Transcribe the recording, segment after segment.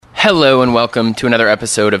Hello and welcome to another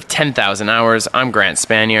episode of 10,000 Hours. I'm Grant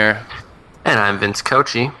Spanier. And I'm Vince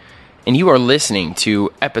Kochi. And you are listening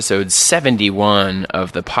to episode 71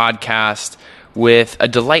 of the podcast with a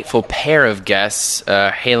delightful pair of guests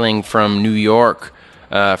hailing from New York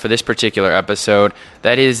for this particular episode.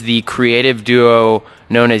 That is the creative duo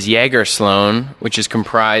known as Jaegersloan, which is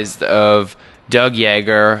comprised of Doug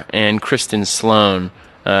Jaeger and Kristin Sloan.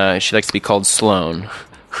 She likes to be called Sloan.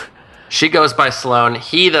 She goes by Sloan.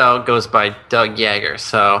 He, though, goes by Doug Jaeger.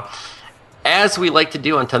 So, as we like to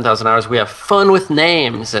do on 10,000 Hours, we have fun with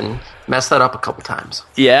names and mess that up a couple times.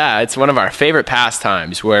 Yeah, it's one of our favorite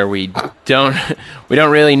pastimes where we don't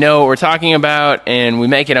really know what we're talking about, and we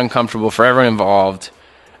make it uncomfortable for everyone involved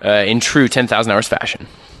in true 10,000 Hours fashion.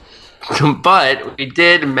 But we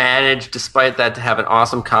did manage, despite that, to have an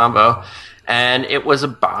awesome combo, and it was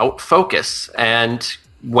about focus and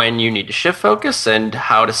when you need to shift focus and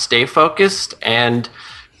how to stay focused and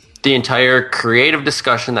the entire creative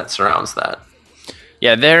discussion that surrounds that.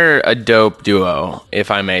 Yeah, they're a dope duo,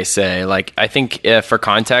 if I may say. Like, I think for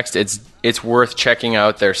context, it's worth checking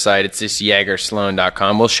out their site. It's just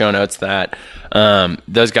Jaegersloan.com. We'll show notes that.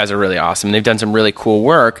 Those guys are really awesome. They've done some really cool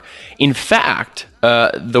work. In fact,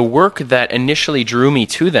 the work that initially drew me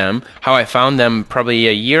to them, how I found them probably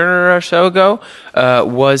a year or so ago,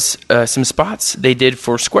 was some spots they did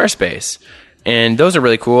for Squarespace. And those are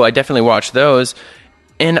really cool. I definitely watched those.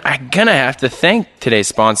 And I'm going to have to thank today's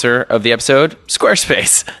sponsor of the episode,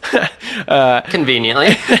 Squarespace. Conveniently.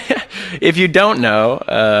 If you don't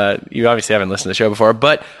know, you obviously haven't listened to the show before,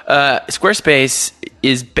 but Squarespace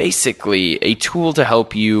is basically a tool to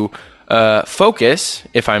help you focus,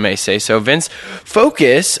 if I may say so, Vince,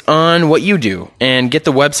 focus on what you do and get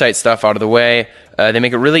the website stuff out of the way. They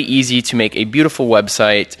make it really easy to make a beautiful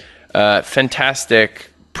website, fantastic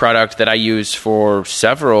product that I use for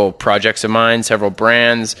several projects of mine, several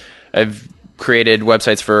brands. I've created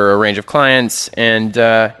websites for a range of clients, and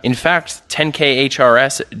in fact,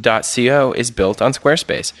 10khrs.co is built on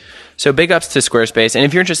Squarespace. So big ups to Squarespace, and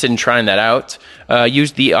if you're interested in trying that out,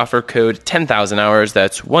 use the offer code 10,000 hours.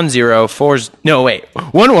 That's 11.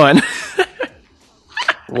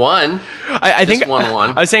 One. I think 1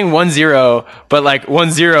 1. I was saying 10, but like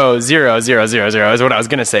 100000 is what I was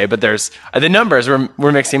gonna say. But there's the numbers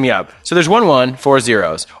were mixing me up. So there's 11 4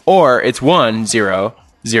 zeros, or it's 100000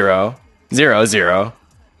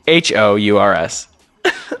 HOURS.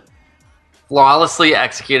 Flawlessly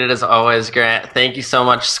executed as always, Grant. Thank you so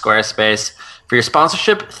much, Squarespace, for your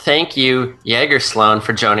sponsorship. Thank you, Jaegersloan,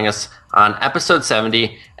 for joining us on episode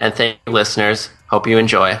 70. And thank you, listeners. Hope you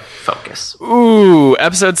enjoy Focus. Ooh,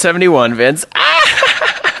 episode 71, Vince.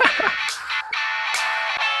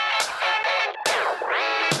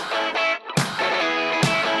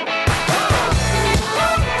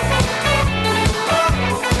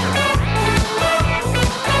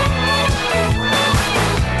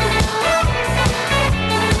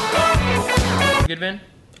 Good, Vin?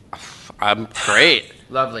 I'm great.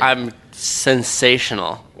 Lovely. I'm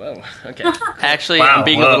sensational. Whoa, okay. Actually, I'm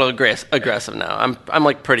being a little aggressive now. I'm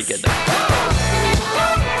like pretty good now.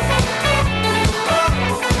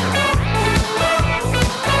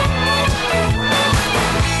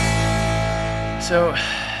 So,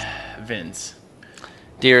 Vince.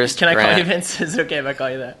 Dearest Can I Grant, call you Vince? Is it okay if I call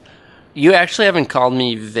you that? You actually haven't called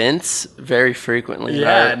me Vince very frequently.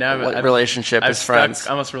 Yeah, Our relationship I've as friends.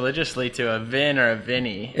 stuck almost religiously to a Vin or a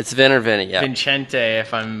Vinny. It's Vin or Vinny, yeah. Vincente,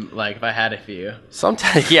 if I had a few.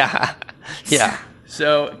 Sometimes, yeah. Yeah.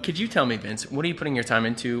 So, could you tell me, Vince, what are you putting your time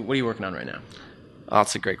into? What are you working on right now? Oh,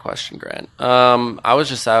 that's a great question, Grant. I was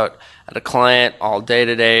just out at a client all day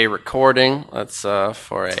today recording. That's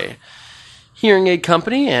for a hearing aid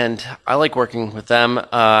company, and I like working with them.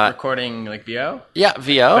 Recording like VO? Yeah,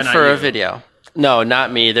 VO But not for you. a video. No,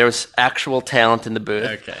 not me. There was actual talent in the booth.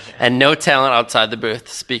 Okay. And no talent outside the booth,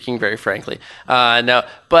 speaking very frankly. No,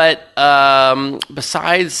 but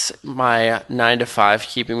besides my 9 to 5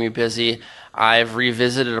 keeping me busy, I've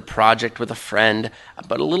revisited a project with a friend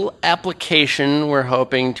about a little application we're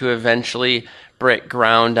hoping to eventually break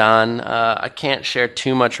ground on. I can't share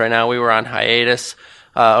too much right now. We were on hiatus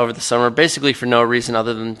over the summer, basically for no reason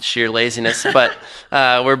other than sheer laziness. But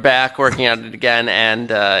we're back working on it again,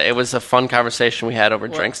 and it was a fun conversation we had over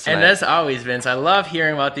drinks tonight. And as always, Vince, I love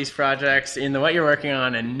hearing about these projects in what you're working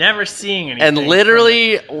on and never seeing anything. And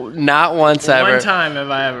literally not once ever. One time have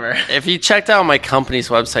I ever. If you checked out my company's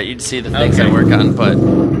website, you'd see the things I work on. But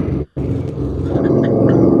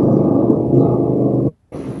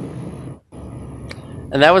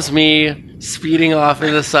and that was me speeding off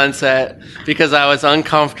into the sunset because I was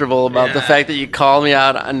uncomfortable about the fact that you called me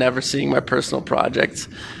out on never seeing my personal projects.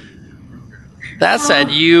 That said,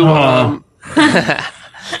 you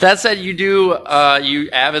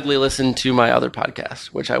avidly listen to my other podcast,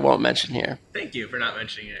 which I won't mention here. Thank you for not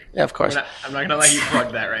mentioning it. Yeah, of course. I'm not going to let you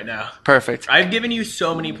plug that right now. Perfect. I've given you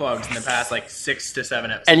so many plugs in the past, 6 to 7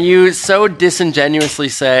 episodes. And you so disingenuously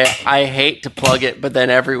say, I hate to plug it, but then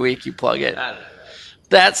every week you plug it.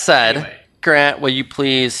 That said, anyway. Grant, will you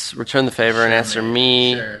please return the favor and answer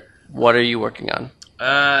me? Sure. What are you working on?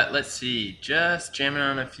 Let's see. Just jamming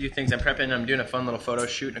on a few things. I'm prepping. I'm doing a fun little photo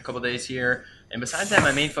shoot in a couple days here. And besides that,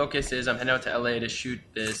 my main focus is I'm heading out to LA to shoot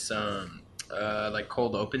this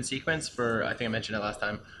cold open sequence for, I think I mentioned it last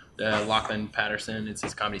time, Lachlan Patterson. It's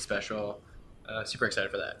his comedy special. Super excited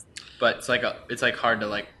for that. But it's hard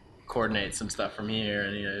to coordinate some stuff from here.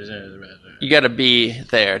 And you got to be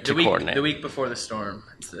there to coordinate. The week before the storm.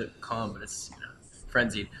 It's calm, but it's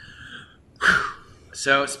frenzied.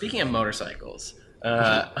 So speaking of motorcycles.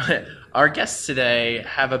 Our guests today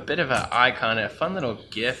have a bit of an icon, a fun little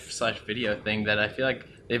GIF/video thing that I feel like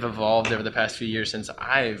they've evolved over the past few years since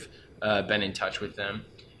I've been in touch with them.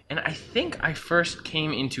 And I think I first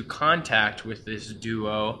came into contact with this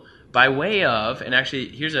duo by way of, and actually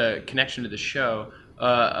here's a connection to the show,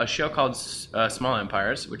 a show called Small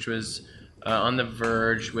Empires, which was on The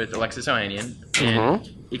Verge with Alexis Ohanian. And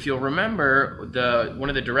if you'll remember, one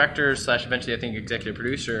of the directors / eventually I think executive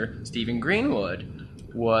producer, Stephen Greenwood,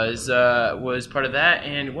 was part of that.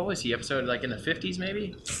 And what was he, episode in the 50s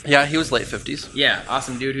maybe? Yeah, he was late 50s. Yeah,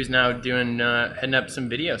 awesome dude who's now doing heading up some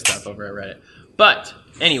video stuff over at Reddit. But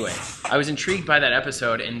anyway, I was intrigued by that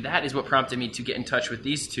episode, and that is what prompted me to get in touch with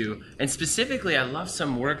these two. And specifically, I loved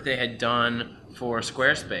some work they had done for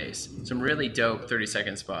Squarespace. Some really dope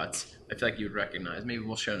 30-second spots I feel like you would recognize. Maybe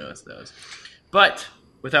we'll show notes those. But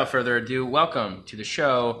without further ado, welcome to the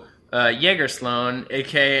show, Jaegersloan,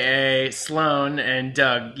 a.k.a. Sloan and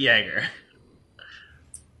Doug Jaeger.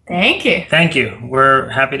 Thank you. Thank you. We're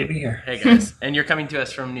happy to be here. Hey, guys. And you're coming to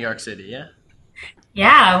us from New York City, yeah?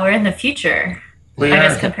 Yeah, we're in the future. I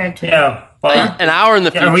guess compared to... Yeah. Well, an hour in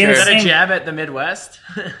the future. Is that a jab at the Midwest?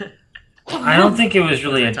 I don't think it was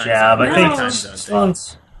really a jab. I think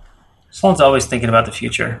Sloan's always thinking about the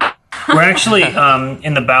future. We're actually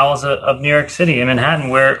in the bowels of New York City, in Manhattan.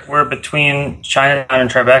 We're between Chinatown and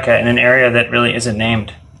Tribeca in an area that really isn't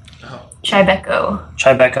named. Oh.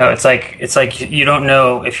 Tribeca. It's like you don't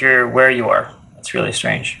know if you're where you are. It's really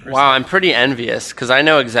strange. Wow, I'm pretty envious because I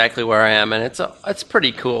know exactly where I am, and it's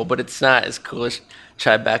pretty cool, but it's not as cool as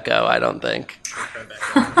Tribeca, I don't think.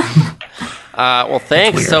 Well,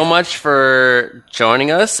 thanks so much for joining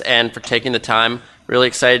us and for taking the time. Really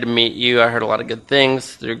excited to meet you. I heard a lot of good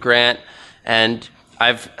things through Grant, and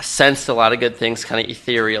I've sensed a lot of good things kind of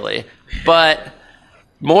ethereally. But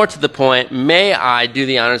more to the point, may I do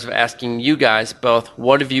the honors of asking you guys both,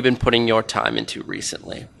 what have you been putting your time into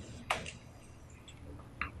recently?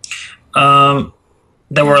 That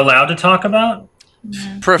we're allowed to talk about?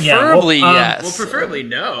 Preferably, yes. Well, preferably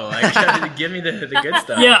no. Give me the good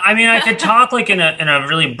stuff. Yeah, I mean, I could talk in a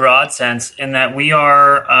really broad sense in that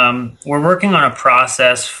we're working on a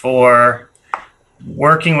process for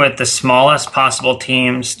working with the smallest possible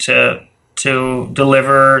teams to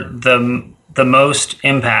deliver the most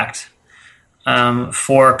impact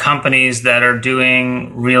for companies that are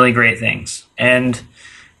doing really great things. And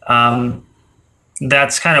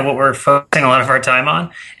that's kind of what we're focusing a lot of our time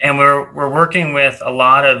on. And we're working with a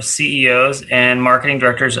lot of CEOs and marketing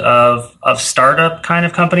directors of startup kind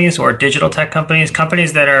of companies or digital tech companies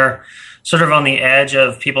that are sort of on the edge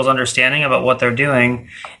of people's understanding about what they're doing.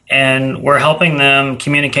 And we're helping them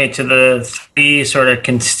communicate to the three sort of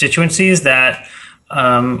constituencies that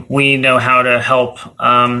we know how to help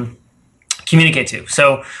communicate to.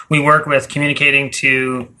 So we work with communicating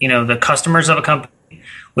to, the customers of a company.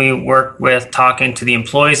 We work with talking to the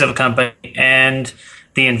employees of a company and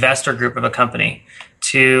the investor group of a company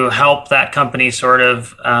to help that company sort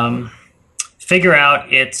of figure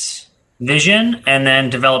out its vision and then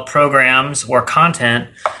develop programs or content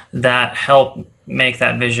that help make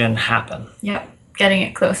that vision happen. Yeah, getting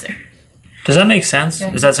it closer. Does that make sense?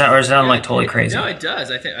 Yeah. Does that sound totally crazy? No, it does.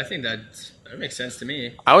 I think that makes sense to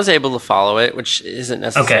me. I was able to follow it, which isn't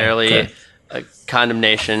necessarily a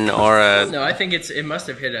condemnation or a... No, I think it must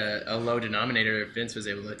have hit a low denominator if Vince was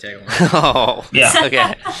able to tag along. Oh, yeah.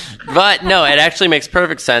 Okay. But no, it actually makes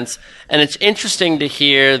perfect sense. And it's interesting to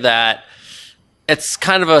hear that it's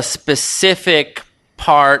kind of a specific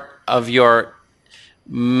part of your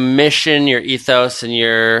mission, your ethos, and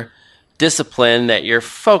your discipline that you're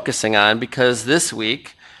focusing on, because this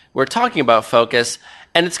week we're talking about focus,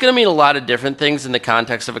 and it's going to mean a lot of different things in the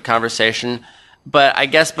context of a conversation. But I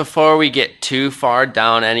guess before we get too far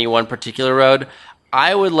down any one particular road,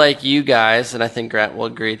 I would like you guys, and I think Grant will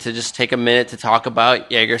agree, to just take a minute to talk about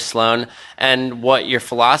Jaegersloan and what your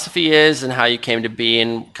philosophy is and how you came to be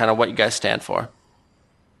and kind of what you guys stand for.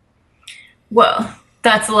 Well,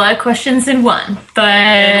 that's a lot of questions in one.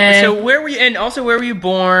 But so where were you, and also where were you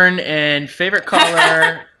born, and favorite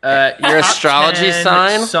color, your astrology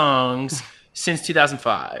sign, songs since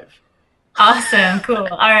 2005. Awesome, cool. All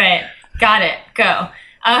right, got it. Go.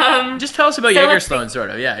 Just tell us about Jaegersloan, sort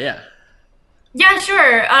of. Yeah. Yeah,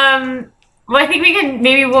 sure. Well, I think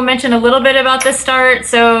we'll mention a little bit about the start.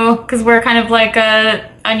 So, because we're kind of like a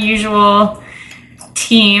unusual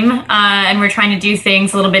team, and we're trying to do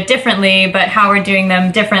things a little bit differently, but how we're doing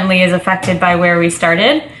them differently is affected by where we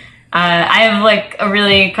started. I have like a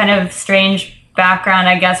really kind of strange background,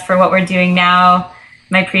 I guess, for what we're doing now.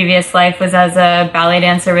 My previous life was as a ballet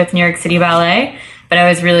dancer with New York City Ballet, but I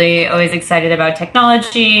was really always excited about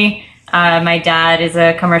technology. My dad is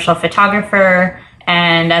a commercial photographer,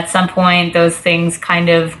 and at some point those things kind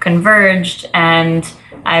of converged, and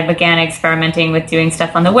I began experimenting with doing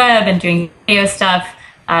stuff on the web and doing video stuff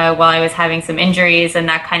while I was having some injuries, and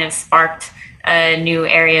that kind of sparked a new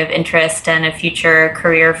area of interest and a future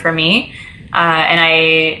career for me.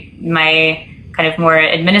 My kind of more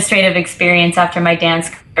administrative experience after my dance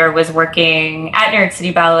career was working at New York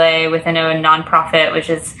City Ballet within a nonprofit, which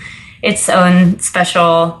is its own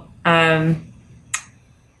special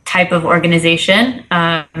type of organization.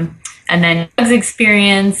 And then Doug's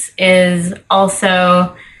experience is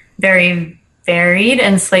also very varied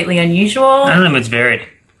and slightly unusual. I don't know if it's varied.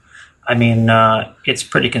 I mean, it's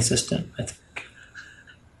pretty consistent, I think.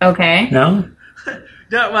 Okay. No?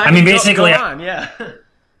 No, well, I mean, basically... Go on, yeah.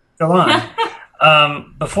 Go on.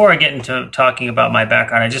 Before I get into talking about my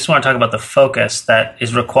background, I just want to talk about the focus that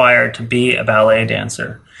is required to be a ballet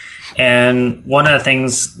dancer. And one of the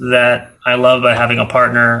things that I love about having a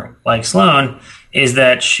partner like Sloan is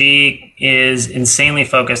that she is insanely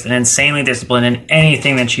focused and insanely disciplined in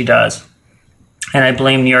anything that she does. And I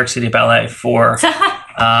blame New York City Ballet for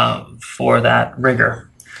that rigor.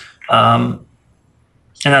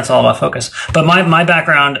 And that's all about focus. But my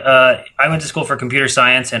background, I went to school for computer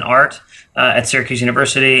science and art at Syracuse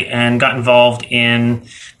University and got involved in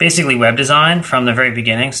basically web design from the very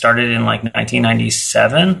beginning. Started in like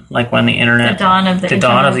 1997, like when the internet... The dawn of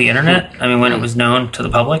the internet. I mean, when it was known to the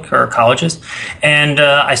public or colleges. And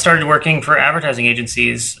I started working for advertising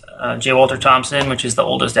agencies, J. Walter Thompson, which is the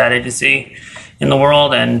oldest ad agency in the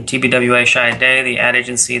world, and TBWA Chiat/Day, the ad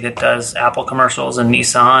agency that does Apple commercials and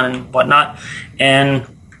Nissan and whatnot. And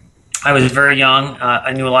I was very young.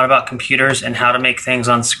 I knew a lot about computers and how to make things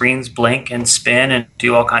on screens blink and spin and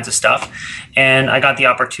do all kinds of stuff. And I got the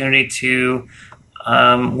opportunity to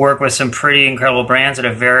work with some pretty incredible brands at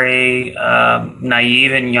a very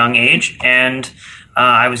naive and young age. And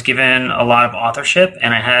I was given a lot of authorship,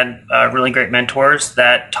 and I had really great mentors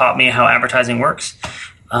that taught me how advertising works.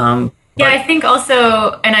 Yeah, I think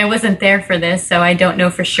also, and I wasn't there for this, so I don't know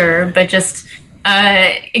for sure, but just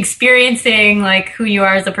experiencing like who you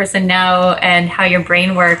are as a person now and how your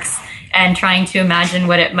brain works, and trying to imagine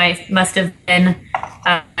what it must have been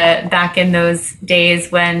back in those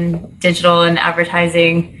days when digital and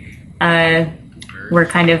advertising were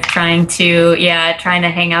kind of trying to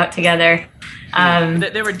hang out together.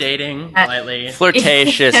 They were dating lightly.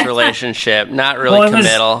 Flirtatious relationship, not really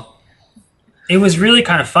committal. It was really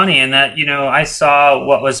kind of funny in that, I saw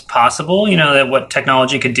what was possible, that what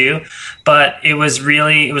technology could do, but it was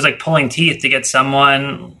like pulling teeth to get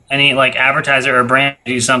someone, any like advertiser or brand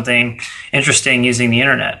to do something interesting using the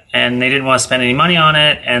internet. And they didn't want to spend any money on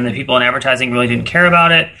it. And the people in advertising really didn't care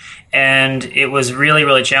about it. And it was really,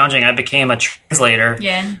 really challenging. I became a translator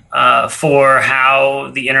for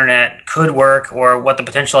how the internet could work or what the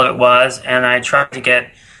potential of it was. And I tried to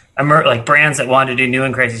get like brands that wanted to do new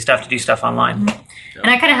and crazy stuff to do stuff online. And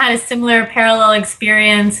I kind of had a similar parallel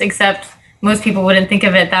experience, except most people wouldn't think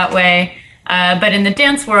of it that way. But in the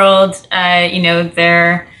dance world, there's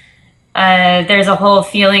a whole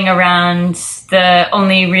feeling around the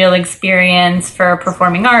only real experience for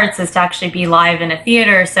performing arts is to actually be live in a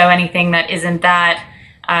theater. So anything that isn't that,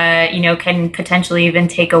 can potentially even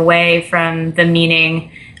take away from the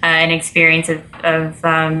meaning and experience of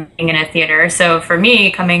being in a theater. So for me,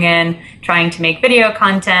 coming in, trying to make video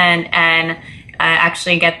content and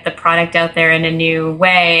actually get the product out there in a new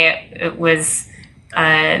way, it was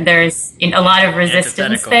there's a lot of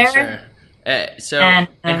resistance there. Sure. And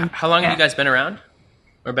how long have you guys been around,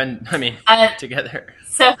 or together?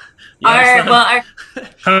 So our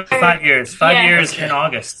 5 years. 5 years in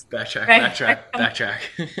August. Backtrack.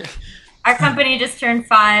 Our company just turned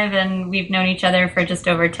 5, and we've known each other for just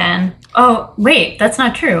over 10. Oh, wait, that's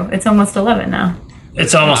not true. It's almost 11 now.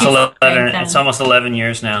 It's almost Keeps 11. going down. It's almost 11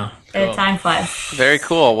 years now. Time flies. Very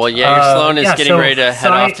cool. Well, Jaegersloan is getting ready to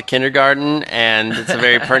head off to I- kindergarten, and it's a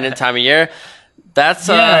very pertinent time of year. That's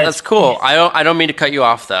Yeah, that's cool. I don't mean to cut you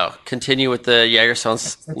off though. Continue with the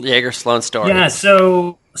Jaegersloan story. Yeah,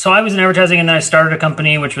 so I was in advertising, and then I started a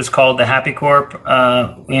company which was called the Happy Corp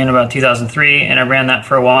in about 2003, and I ran that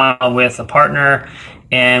for a while with a partner,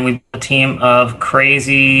 and we built a team of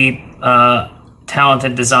crazy,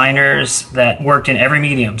 talented designers that worked in every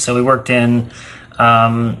medium. So we worked in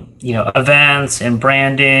events and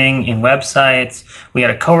branding, in websites. We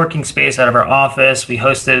had a co-working space out of our office. We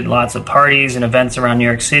hosted lots of parties and events around New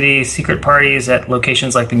York City, secret parties at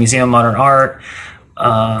locations like the Museum of Modern Art.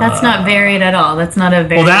 That's not varied at all. That's not a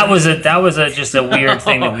very. Well, that was just a weird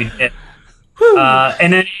thing that we did.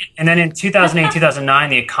 And then in 2008, 2009,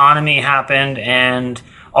 the economy happened, and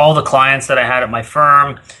all the clients that I had at my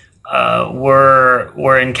firm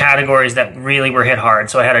were in categories that really were hit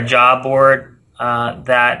hard. So I had a job board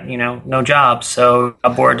that, no jobs, so a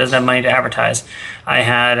board doesn't have money to advertise. I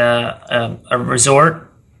had a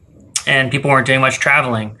resort, and people weren't doing much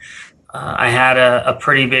traveling. I had a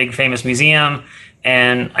pretty big famous museum,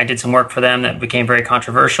 and I did some work for them that became very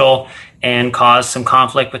controversial and caused some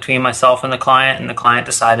conflict between myself and the client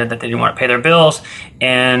decided that they didn't want to pay their bills.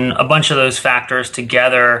 And a bunch of those factors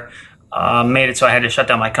together made it so I had to shut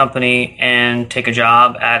down my company and take a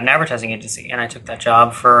job at an advertising agency. And I took that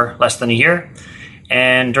job for less than a year.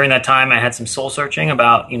 And during that time, I had some soul searching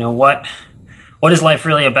about, what is life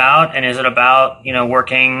really about? And is it about,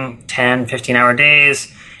 working 10, 15-hour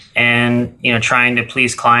days and, trying to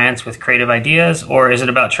please clients with creative ideas? Or is it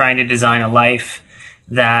about trying to design a life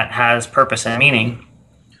that has purpose and meaning?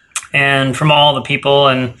 And from all the people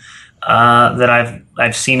and that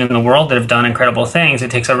I've seen in the world that have done incredible things,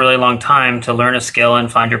 it takes a really long time to learn a skill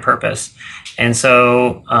and find your purpose. And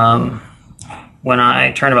so when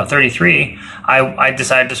I turned about 33, I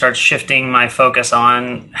decided to start shifting my focus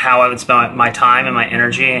on how I would spend my time and my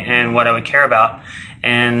energy and what I would care about.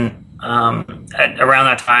 And around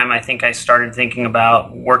that time, I think I started thinking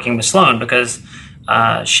about working with Sloan because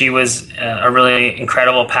she was a really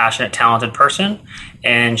incredible, passionate, talented person.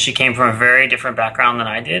 And she came from a very different background than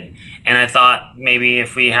I did. And I thought maybe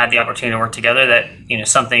if we had the opportunity to work together that,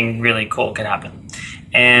 something really cool could happen.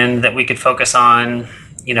 And that we could focus on,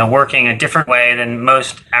 working a different way than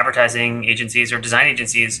most advertising agencies or design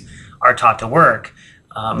agencies are taught to work.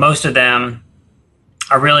 Most of them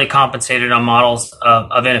are really compensated on models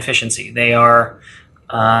of inefficiency. They are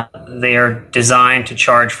designed to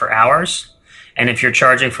charge for hours. And if you're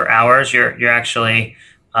charging for hours, you're actually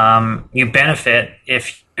you benefit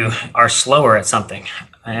if you are slower at something.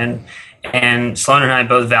 And Sloan and I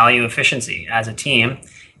both value efficiency as a team,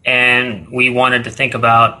 and we wanted to think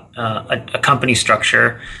about a company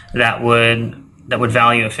structure that would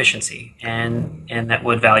value efficiency and that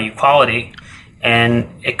would value quality. And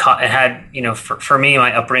it had, for me,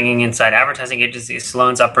 my upbringing inside advertising agencies,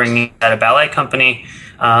 Sloan's upbringing at a ballet company.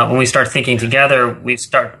 When we start thinking together, we've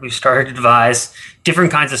started to devise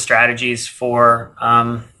different kinds of strategies for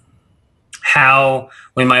how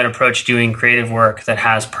we might approach doing creative work that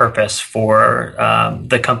has purpose for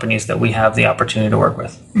the companies that we have the opportunity to work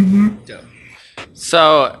with. Mm-hmm.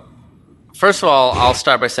 So, first of all, I'll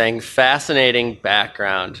start by saying fascinating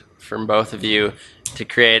background from both of you to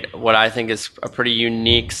create what I think is a pretty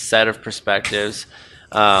unique set of perspectives.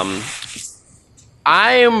 I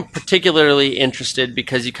am particularly interested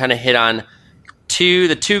because you kind of hit on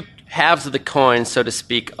the two halves of the coin, so to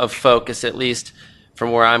speak, of focus, at least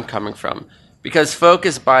from where I'm coming from. Because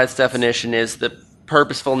focus, by its definition, is the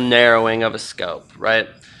purposeful narrowing of a scope, right?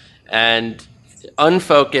 And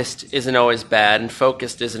unfocused isn't always bad, and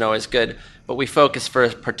focused isn't always good, but we focus for a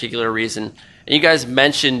particular reason. And you guys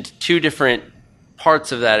mentioned two different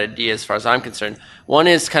parts of that idea as far as I'm concerned. One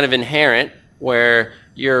is kind of inherent, where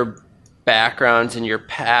your backgrounds and your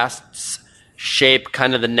pasts shape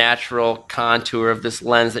kind of the natural contour of this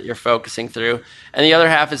lens that you're focusing through. And the other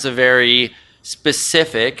half is a very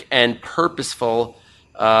specific and purposeful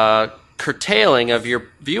curtailing of your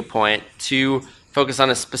viewpoint to focus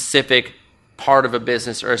on a specific part of a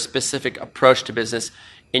business or a specific approach to business.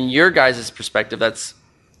 In your guys' perspective, that's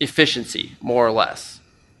efficiency, more or less.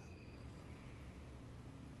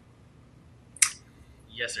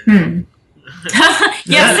 Yes or no?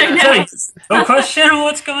 Yes or no? No question.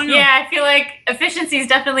 What's going on? Yeah, I feel like efficiency is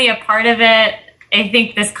definitely a part of it. I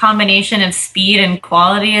think this combination of speed and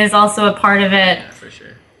quality is also a part of it. Yeah, for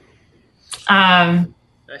sure. I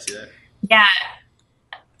see that. Yeah.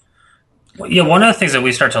 Yeah, one of the things that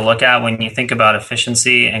we start to look at when you think about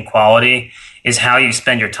efficiency and quality is how you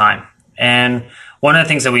spend your time. And one of the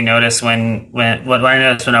things that we noticed what I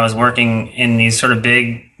noticed when I was working in these sort of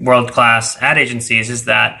big world-class ad agencies is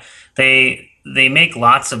that they make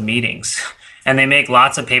lots of meetings and they make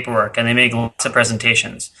lots of paperwork and they make lots of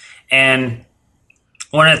presentations. And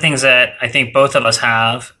one of the things that I think both of us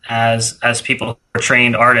have as people who are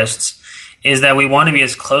trained artists is that we want to be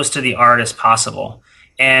as close to the art as possible.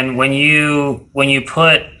 And when you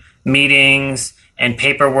put meetings and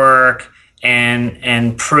paperwork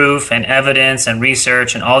and proof and evidence and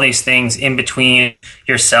research and all these things in between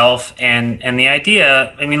yourself and the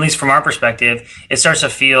idea, I mean, at least from our perspective, it starts to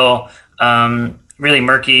feel really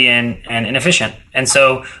murky and inefficient. And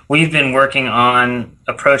so we've been working on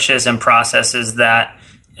approaches and processes that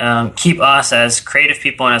keep us as creative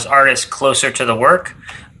people and as artists closer to the work,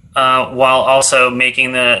 while also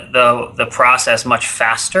making the process much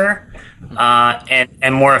faster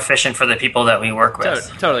and more efficient for the people that we work with.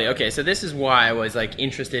 Totally. Okay, so this is why I was like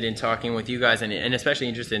interested in talking with you guys, and especially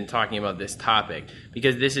interested in talking about this topic,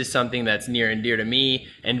 because this is something that's near and dear to me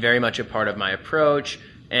and very much a part of my approach.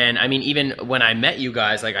 And I mean, even when I met you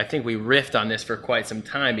guys, like I think we riffed on this for quite some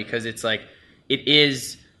time, because it's like it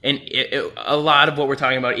is, and a lot of what we're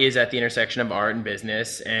talking about is at the intersection of art and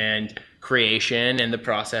business and creation and the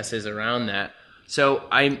processes around that. So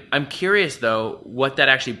I'm curious though what that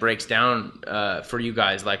actually breaks down for you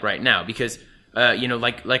guys like right now, because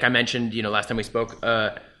like I mentioned, last time we spoke,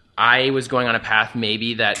 I was going on a path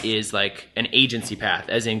maybe that is like an agency path,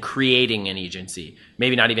 as in creating an agency,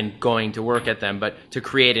 maybe not even going to work at them, but to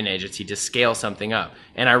create an agency, to scale something up.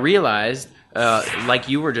 And I realized, like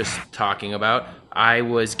you were just talking about, I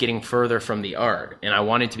was getting further from the art, and I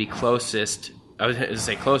wanted to be closest. I was going to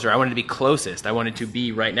say closer. I wanted to be closest. I wanted to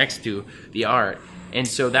be right next to the art. And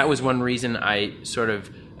so that was one reason I sort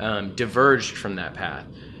of diverged from that path.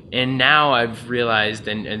 And now I've realized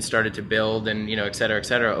and started to build and, et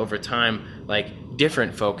cetera, over time, like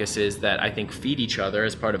different focuses that I think feed each other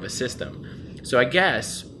as part of a system. So I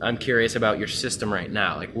guess I'm curious about your system right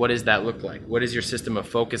now. Like, what does that look like? What does your system of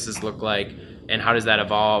focuses look like? And how does that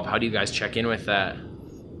evolve? How do you guys check in with that?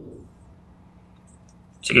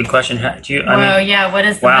 It's a good question. What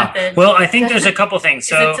is the method? Well, I think there's a couple things.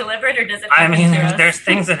 So, is it deliberate or does it happen to us? There's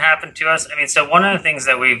things that happen to us. I mean, so one of the things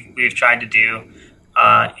that we've tried to do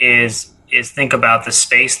is think about the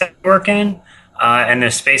space that we work in and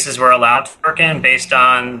the spaces we're allowed to work in based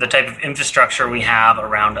on the type of infrastructure we have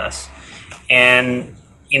around us. And,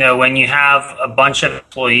 when you have a bunch of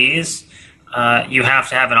employees, you have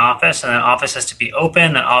to have an office, and that office has to be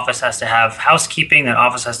open. That office has to have housekeeping. That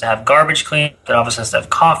office has to have garbage clean. That office has to have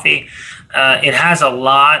coffee. It has a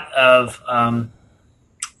lot of,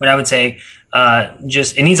 what I would say,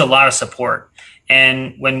 it needs a lot of support.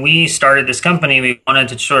 And when we started this company, we wanted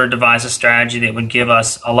to sort of devise a strategy that would give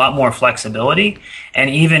us a lot more flexibility and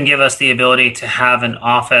even give us the ability to have an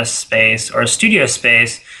office space or a studio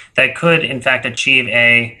space that could, in fact, achieve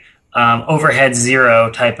a overhead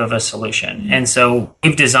zero type of a solution. And so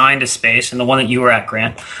we've designed a space, and the one that you were at,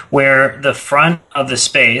 Grant, where the front of the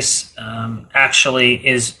space actually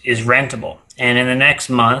is rentable. And in the next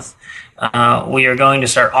month, we are going to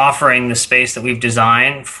start offering the space that we've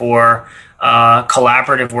designed for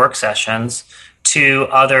collaborative work sessions to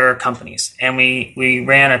other companies. And we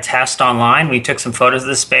ran a test online. We took some photos of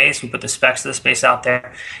the space. We put the specs of the space out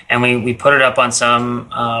there, and we put it up on some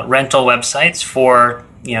rental websites for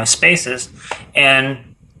spaces.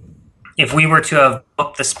 And if we were to have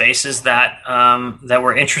booked the spaces that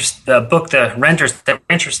were interested, booked the renters that were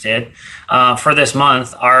interested for this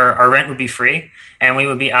month, our rent would be free, and we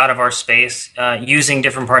would be out of our space using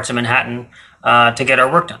different parts of Manhattan to get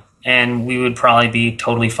our work done. And we would probably be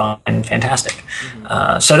totally fine and fantastic.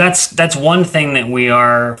 Mm-hmm. So that's one thing that we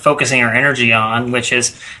are focusing our energy on, which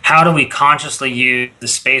is how do we consciously use the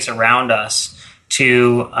space around us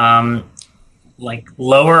to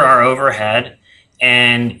lower our overhead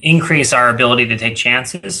and increase our ability to take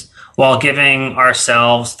chances while giving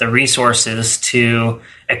ourselves the resources to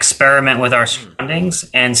experiment with our surroundings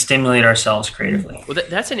and stimulate ourselves creatively. Well,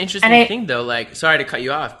 that's an interesting thing, though. Like, sorry to cut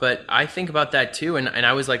you off, but I think about that too. And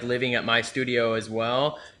I was like living at my studio as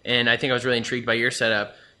well. And I think I was really intrigued by your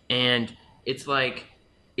setup. And it's like,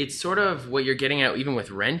 it's sort of what you're getting at, even with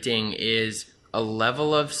renting, is a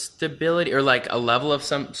level of stability, or like a level of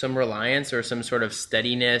some reliance or some sort of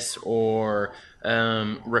steadiness or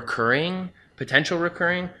potential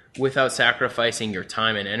recurring, without sacrificing your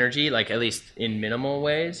time and energy, like at least in minimal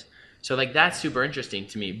ways. So like that's super interesting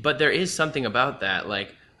to me. But there is something about that,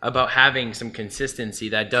 like about having some consistency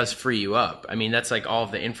that does free you up. I mean, that's like all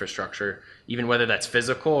of the infrastructure, even whether that's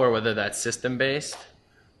physical or whether that's system based.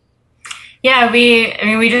 Yeah, we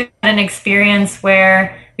just had an experience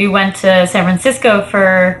where we went to San Francisco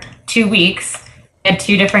for 2 weeks. We had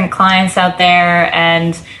 2 different clients out there,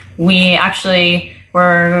 and we actually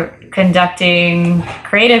were conducting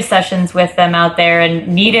creative sessions with them out there and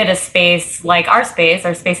needed a space like our space.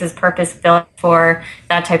 Our space is purpose-built for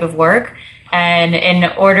that type of work. And in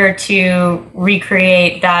order to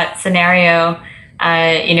recreate that scenario,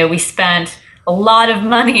 we spent a lot of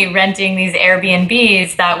money renting these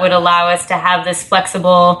Airbnbs that would allow us to have this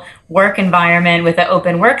flexible work environment with an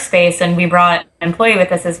open workspace. And we brought an employee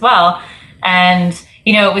with us as well. And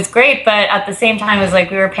it was great, but at the same time, it was like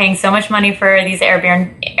we were paying so much money for these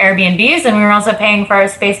Airbnbs, and we were also paying for our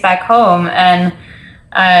space back home. And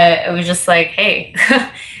it was just like, hey,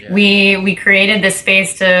 we created this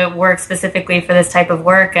space to work specifically for this type of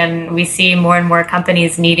work, and we see more and more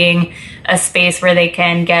companies needing a space where they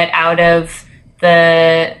can get out of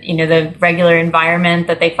the regular environment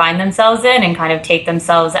that they find themselves in and kind of take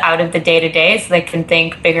themselves out of the day-to-day so they can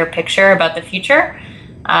think bigger picture about the future.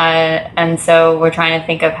 And so we're trying to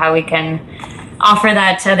think of how we can offer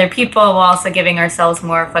that to other people while also giving ourselves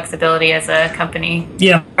more flexibility as a company.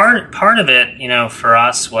 Yeah, part of it, for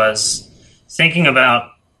us was thinking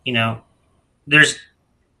about, there's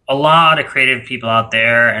a lot of creative people out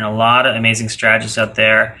there and a lot of amazing strategists out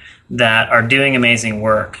there that are doing amazing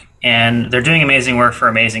work, and they're doing amazing work for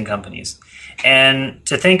amazing companies. And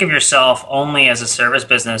to think of yourself only as a service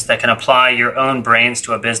business that can apply your own brains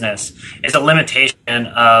to a business is a limitation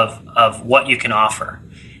of what you can offer.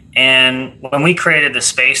 And when we created the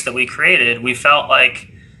space that we created, we felt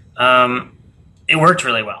like it worked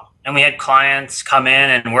really well. And we had clients come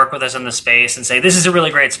in and work with us in the space and say, this is a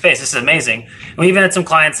really great space. This is amazing. And we even had some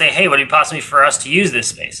clients say, hey, would it be possible for us to use this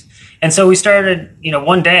space? And so we started,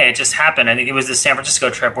 one day it just happened. I think it was the San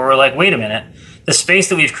Francisco trip where we're like, wait a minute, the space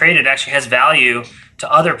that we've created actually has value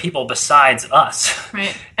to other people besides us.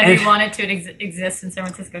 Right. And we wanted to exist in San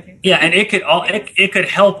Francisco too. Yeah. And it could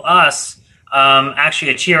help us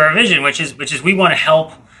actually achieve our vision, which is we want to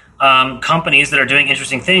help companies that are doing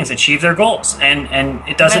interesting things achieve their goals. And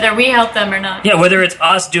it doesn't, whether we help them or not. Yeah. Whether it's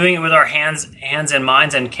us doing it with our hands and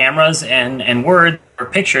minds and cameras and words or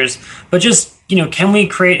pictures, but just, can we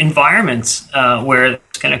create environments where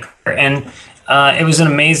it's going to occur? And it was an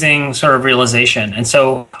amazing sort of realization. And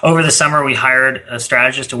so over the summer, we hired a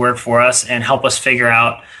strategist to work for us and help us figure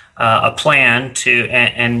out a plan to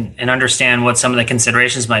and understand what some of the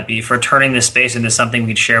considerations might be for turning this space into something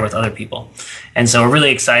we'd share with other people. And so we're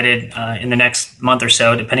really excited in the next month or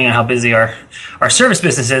so, depending on how busy our service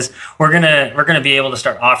business is, we're gonna be able to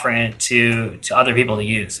start offering it to other people to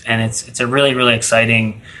use. And it's a really, really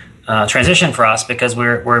exciting transition for us because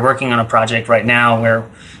we're working on a project right now where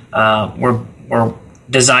we're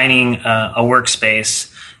designing a workspace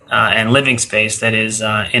and living space that is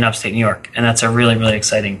in upstate New York, and that's a really, really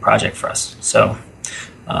exciting project for us. So,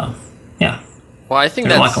 yeah. Well, I think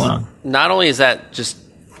there's that's a lot going on. Not only is that just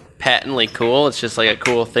patently cool, it's just like a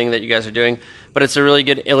cool thing that you guys are doing, but it's a really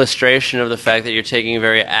good illustration of the fact that you're taking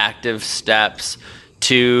very active steps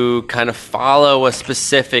to kind of follow a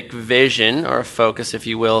specific vision or a focus, if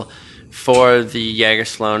you will, for the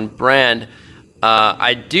Jaegersloan brand.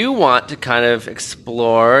 I do want to kind of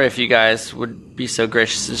explore, if you guys would be so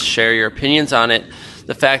gracious to share your opinions on it,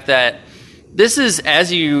 the fact that this is,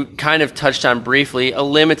 as you kind of touched on briefly, a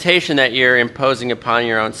limitation that you're imposing upon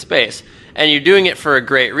your own space. And you're doing it for a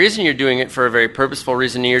great reason. You're doing it for a very purposeful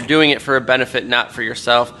reason. You're doing it for a benefit not for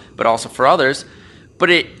yourself, but also for others. But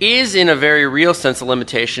it is, in a very real sense, a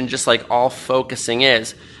limitation, just like all focusing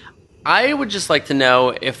is. I would just like to know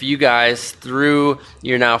if you guys, through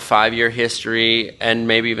your now 5-year history and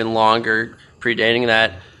maybe even longer, predating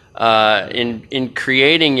that, in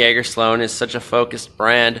creating Jaegersloan as such a focused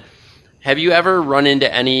brand, have you ever run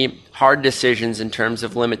into any hard decisions in terms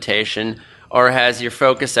of limitation, or has your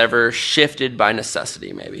focus ever shifted by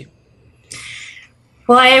necessity, maybe?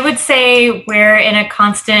 Well, I would say we're in a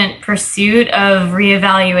constant pursuit of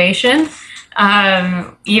reevaluation.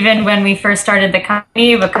 Even when we first started the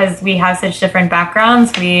company, because we have such different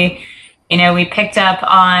backgrounds, we picked up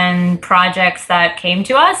on projects that came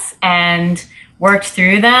to us and worked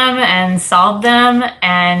through them and solved them.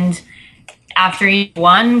 And after each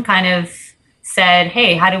one kind of said,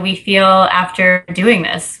 hey, how do we feel after doing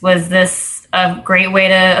this? Was this a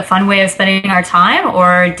fun way of spending our time,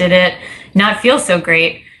 or did it not feel so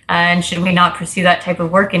great? And should we not pursue that type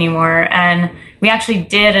of work anymore? And we actually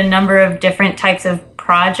did a number of different types of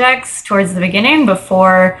projects towards the beginning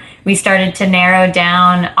before we started to narrow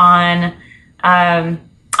down on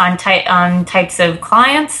types of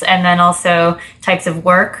clients, and then also types of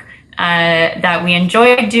work that we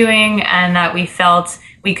enjoyed doing and that we felt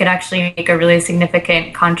we could actually make a really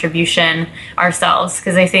significant contribution ourselves.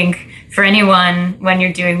 Because I think for anyone, when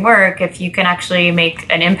you're doing work, if you can actually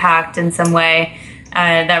make an impact in some way,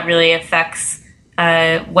 that really affects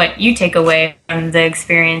what you take away from the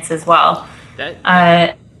experience as well.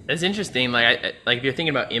 That's interesting. Like if you're thinking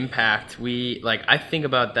about impact, I think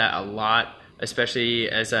about that a lot, especially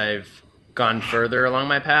as I've gone further along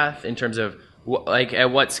my path in terms of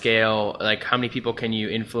at what scale, like how many people can you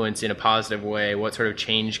influence in a positive way? What sort of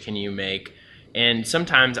change can you make? And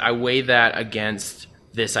sometimes I weigh that against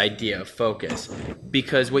this idea of focus,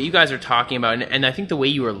 because what you guys are talking about, and I think the way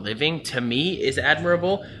you are living, to me, is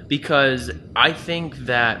admirable, because I think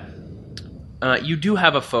that you do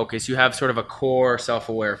have a focus. You have sort of a core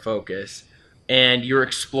self-aware focus, and you're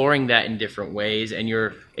exploring that in different ways, and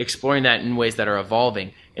you're exploring that in ways that are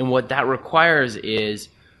evolving. And what that requires is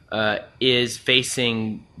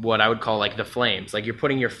facing what I would call like the flames. Like you're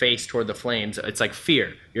putting your face toward the flames. It's like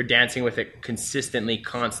fear. You're dancing with it consistently,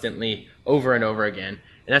 constantly, over and over again.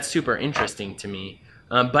 And that's super interesting to me.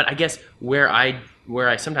 But I guess where I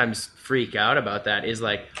sometimes freak out about that is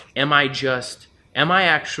like, am I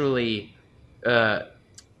actually, I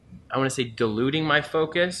want to say diluting my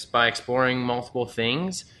focus by exploring multiple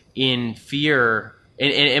things in fear?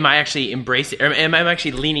 And am I actually embracing, or am I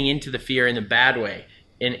actually leaning into the fear in the bad way?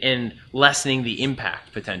 And lessening the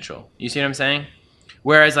impact potential. You see what I'm saying?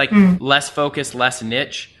 Whereas less focused, less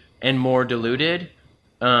niche, and more diluted,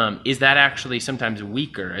 is that actually sometimes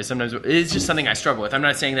weaker? It's just something I struggle with. I'm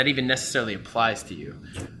not saying that even necessarily applies to you.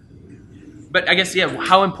 But I guess,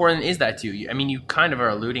 how important is that to you? I mean, you kind of are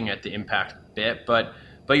alluding at the impact bit, but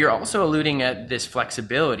you're also alluding at this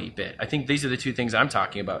flexibility bit. I think these are the two things I'm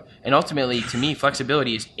talking about. And ultimately, to me,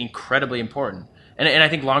 flexibility is incredibly important. And I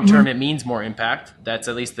think long term it means more impact. That's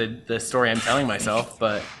at least the story I'm telling myself.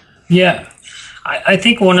 But yeah, I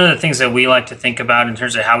think one of the things that we like to think about in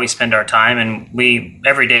terms of how we spend our time, and we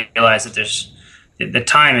every day realize that the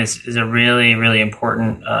time is a really, really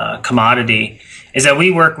important commodity, is that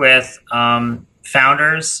we work with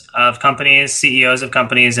founders of companies, CEOs of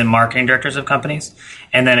companies, and marketing directors of companies.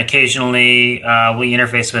 And then occasionally we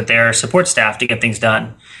interface with their support staff to get things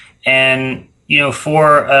done. And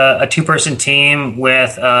for a two-person team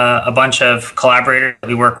with a bunch of collaborators that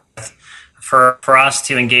we work with, for us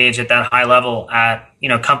to engage at that high level at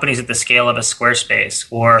companies at the scale of a Squarespace,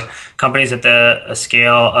 or companies at the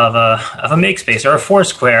scale of a Makespace or a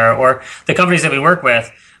Foursquare, or the companies that we work with,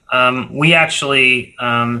 we actually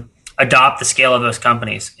adopt the scale of those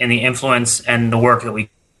companies and the influence and the work that we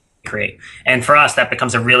create. And for us, that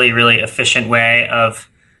becomes a really, really efficient way of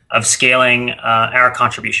scaling our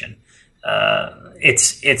contribution.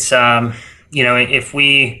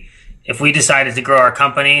 If we decided to grow our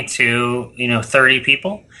company to 30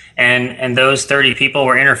 people, and those 30 people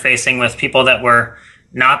were interfacing with people that were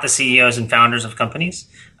not the CEOs and founders of companies,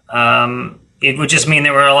 it would just mean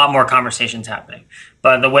there were a lot more conversations happening.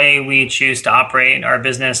 But the way we choose to operate our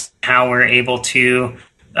business, how we're able to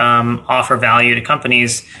offer value to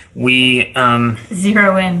companies, we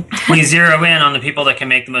zero in. We zero in on the people that can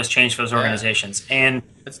make the most change for those organizations. And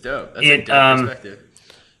that's dope. That's a dope perspective.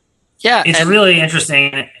 Yeah, it's really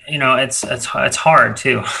interesting. It's hard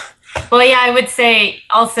too. Well, yeah, I would say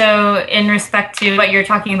also in respect to what you're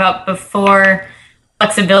talking about before,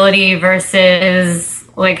 flexibility versus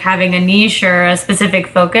like having a niche or a specific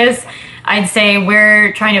focus, I'd say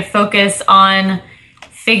we're trying to focus on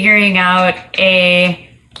figuring out a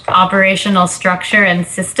operational structure and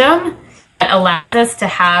system that allows us to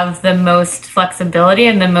have the most flexibility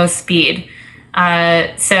and the most speed.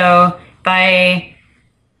 So by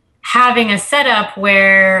having a setup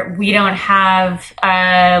where we don't have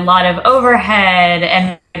a lot of overhead,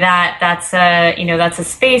 and that's a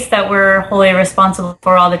space that we're wholly responsible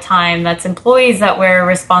for all the time. That's employees that we're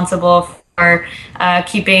responsible for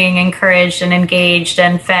keeping encouraged and engaged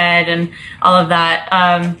and fed and all of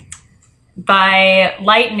that. By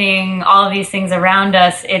lightening all of these things around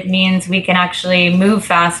us, it means we can actually move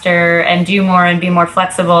faster and do more and be more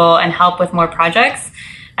flexible and help with more projects.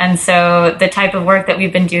 And so the type of work that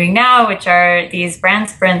we've been doing now, which are these brand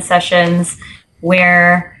sprint sessions,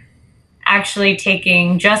 we're actually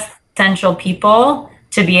taking just essential people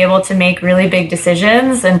to be able to make really big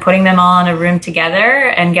decisions and putting them all in a room together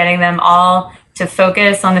and getting them all to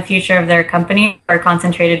focus on the future of their company for a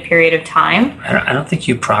concentrated period of time. I don't think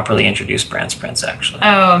you properly introduced brand sprints, actually.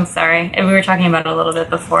 Oh, I'm sorry. We were talking about it a little bit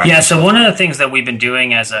before. Yeah, so one of the things that we've been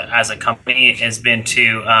doing as a company has been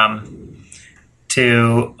to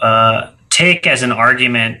take as an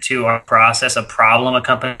argument to our process a problem a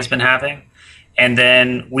company has been having, and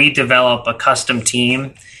then we develop a custom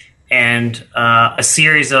team and a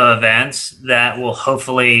series of events that will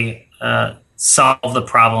hopefully solve the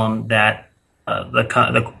problem that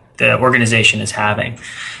the organization is having.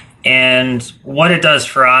 And what it does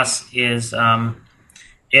for us is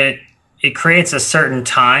it creates a certain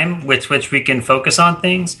time with which we can focus on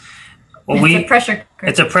things. Well, it's a pressure cooker.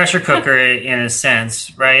 It's a pressure cooker in a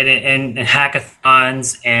sense, right? And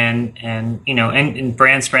hackathons and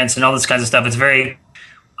brand sprints and all this kinds of stuff. It's very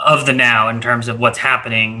of the now in terms of what's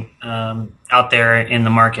happening out there in the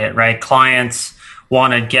market, right? Clients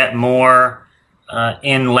want to get more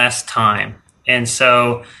in less time. And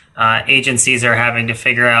so agencies are having to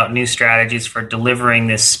figure out new strategies for delivering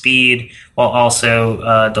this speed while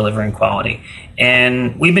also delivering quality.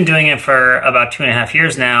 And we've been doing it for about 2.5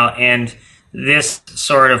 years now. And this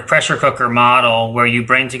sort of pressure cooker model where you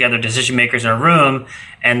bring together decision makers in a room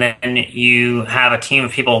and then you have a team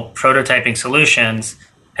of people prototyping solutions,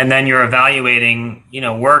 and then you're evaluating,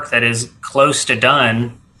 work that is close to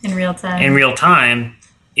done in real time,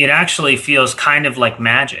 it actually feels kind of like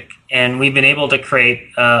magic. And we've been able to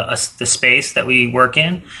create the space that we work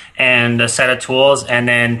in and a set of tools and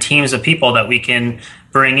then teams of people that we can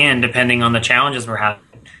bring in depending on the challenges we're having.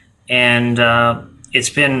 And it's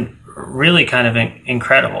been really kind of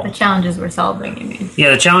incredible. The challenges we're solving, you mean?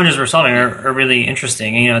 Yeah, the challenges we're solving are really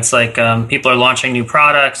interesting. It's like people are launching new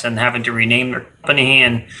products and having to rename their company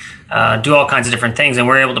and do all kinds of different things. And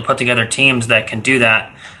we're able to put together teams that can do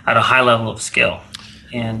that at a high level of skill.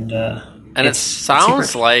 And it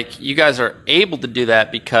sounds like you guys are able to do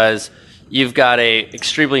that because you've got a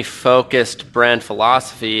extremely focused brand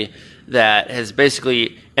philosophy that has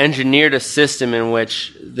basically engineered a system in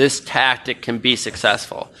which this tactic can be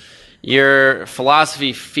successful. Your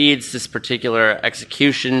philosophy feeds this particular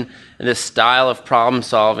execution, and this style of problem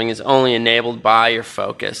solving is only enabled by your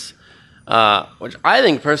focus, which I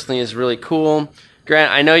think personally is really cool.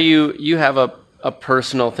 Grant, I know you have a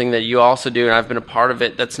personal thing that you also do, and I've been a part of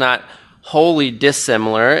it that's not wholly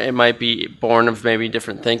dissimilar. It might be born of maybe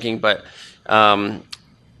different thinking, but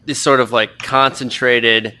this sort of like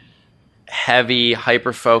concentrated, heavy,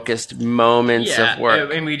 hyper-focused moments of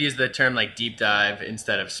work. And we'd use the term like deep dive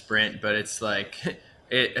instead of sprint, but it's like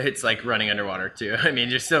it's like running underwater too. I mean,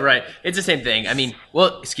 you're still right. It's the same thing. I mean,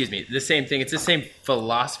 the same thing. It's the same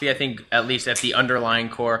philosophy, I think, at least at the underlying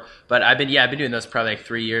core. But I've been doing those probably like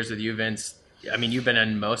 3 years with you, Vince. I mean, you've been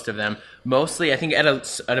in most of them. Mostly, I think, at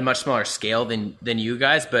a much smaller scale than you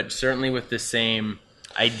guys, but certainly with the same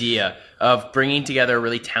idea of bringing together a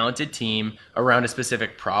really talented team around a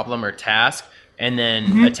specific problem or task, and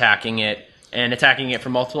then attacking it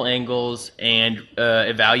from multiple angles and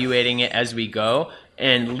evaluating it as we go,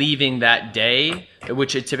 and leaving that day,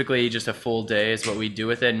 which is typically just a full day is what we do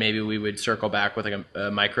with it. Maybe we would circle back with like a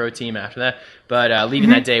micro team after that, but leaving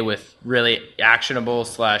that day with really actionable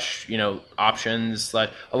 / options. A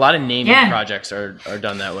lot of naming projects are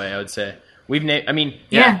done that way, I would say. We've named,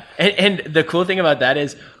 And the cool thing about that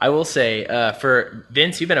is, I will say, for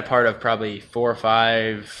Vince, you've been a part of probably 4 or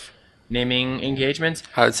 5 naming engagements.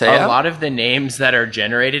 I would say a lot of the names that are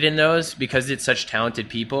generated in those, because it's such talented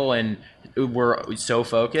people and we're so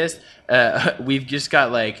focused, we've just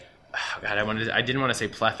got like, oh God, I didn't want to say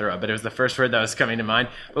plethora, but it was the first word that was coming to mind.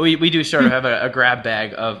 But we do sort of have a grab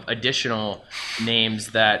bag of additional names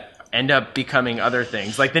that end up becoming other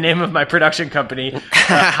things. Like the name of my production company,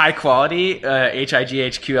 High Quality,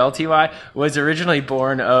 HIGHQLTY, was originally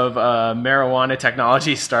born of a marijuana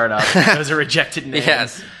technology startup. It was a rejected name.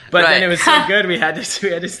 Yes. But then it was so good, we had to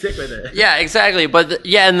stick with it. Yeah, exactly. But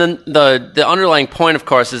and then the underlying point, of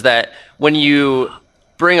course, is that when you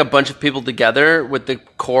bring a bunch of people together with the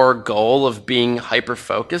core goal of being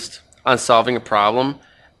hyper-focused on solving a problem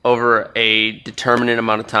over a determinate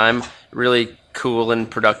amount of time, really cool and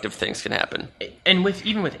productive things can happen. And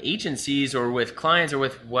even with agencies or with clients or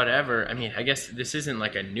with whatever, I mean, I guess this isn't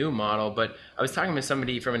like a new model, but I was talking to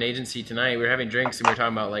somebody from an agency tonight. We were having drinks and we were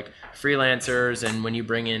talking about like freelancers and when you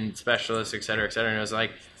bring in specialists, et cetera, et cetera. And I was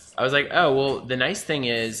like, oh, well, the nice thing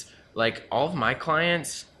is like all of my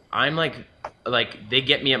clients, I'm like they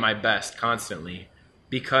get me at my best constantly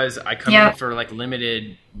because I come in for like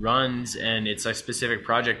limited runs and it's a specific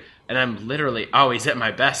project. And I'm literally always at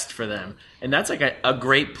my best for them. And that's like a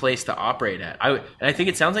great place to operate at. And I think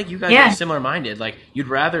it sounds like you guys are similar-minded. Like you'd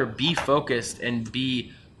rather be focused and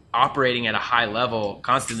be operating at a high level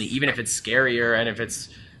constantly, even if it's scarier and if it's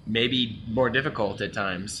maybe more difficult at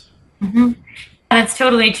times. Mm-hmm. That's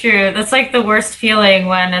totally true. That's like the worst feeling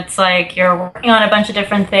when it's like you're working on a bunch of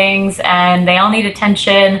different things and they all need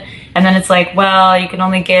attention. And then it's like, well, you can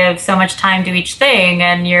only give so much time to each thing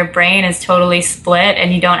and your brain is totally split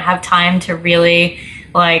and you don't have time to really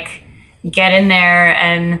like get in there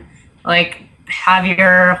and like have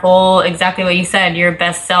your whole, exactly what you said, your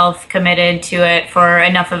best self committed to it for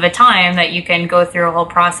enough of a time that you can go through a whole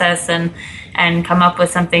process and come up with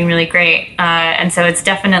something really great. And so it's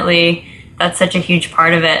definitely, that's such a huge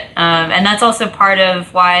part of it. And that's also part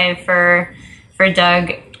of why for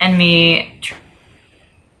Doug and me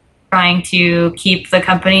trying to keep the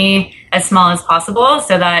company as small as possible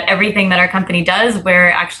so that everything that our company does, we're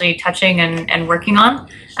actually touching and working on.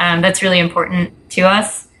 That's really important to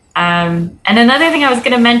us. And another thing I was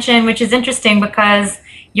going to mention, which is interesting because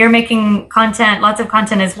you're making content, lots of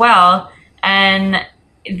content as well. And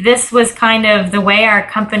this was kind of the way our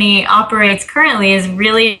company operates currently, is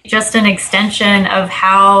really just an extension of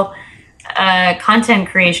how content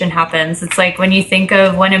creation happens. It's like when you think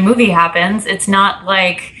of when a movie happens, it's not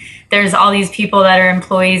like there's all these people that are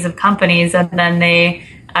employees of companies and then they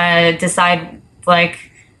decide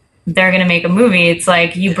like they're going to make a movie. It's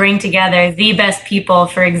like you bring together the best people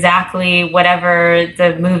for exactly whatever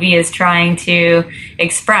the movie is trying to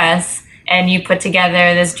express, and you put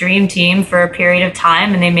together this dream team for a period of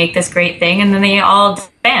time and they make this great thing, and then they all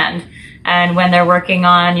disband. And when they're working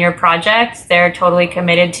on your project, they're totally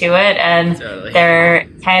committed to it and their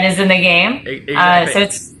head is in the game. Exactly. So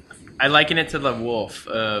it's, I liken it to the wolf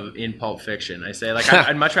in Pulp Fiction. I say, like,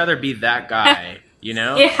 I'd much rather be that guy, you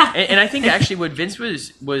know? Yeah. And I think actually what Vince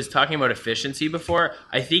was talking about efficiency before,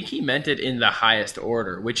 I think he meant it in the highest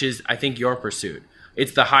order, which is, I think, your pursuit.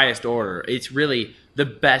 It's the highest order. It's really the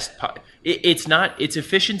best. It's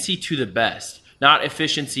efficiency to the best, not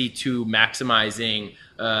efficiency to maximizing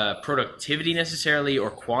productivity necessarily or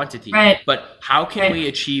quantity. Right. But how can we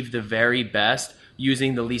achieve the very best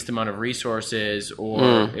using the least amount of resources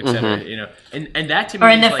or et cetera, you know, and that to me, or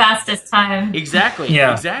in the like, fastest time. Exactly.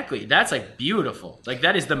 Yeah. Exactly. That's like beautiful. Like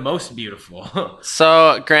that is the most beautiful.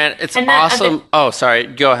 So Grant, it's awesome. Oh, sorry.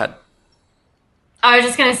 Go ahead. I was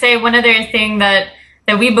just going to say one other thing that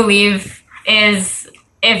we believe is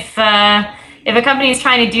if a company is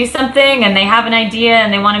trying to do something and they have an idea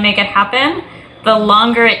and they want to make it happen, the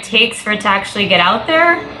longer it takes for it to actually get out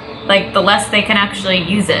there, like the less they can actually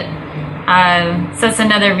use it. So it's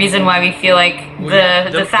another reason why we feel like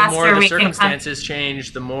the faster more the we circumstances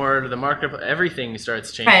change, the more the market, everything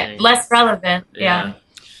starts changing. Right, less relevant. Yeah.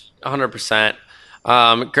 100%.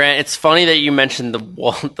 Grant, it's funny that you mentioned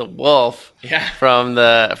the wolf from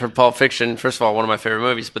Pulp Fiction. First of all, one of my favorite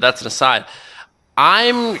movies, but that's an aside.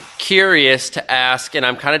 I'm curious to ask, and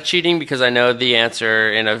I'm kind of cheating because I know the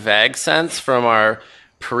answer in a vague sense from our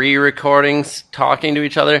pre-recordings talking to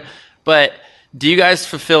each other, but do you guys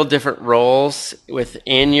fulfill different roles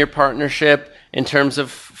within your partnership in terms of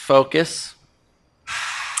focus?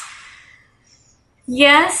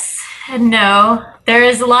 Yes and no. There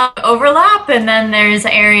is a lot of overlap, and then there's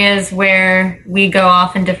areas where we go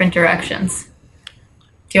off in different directions.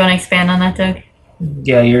 Do you want to expand on that, Doug?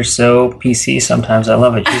 Yeah, you're so PC sometimes. I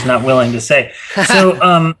love it. She's not willing to say.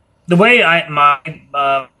 So the way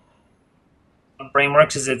my brain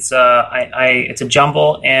works is it's a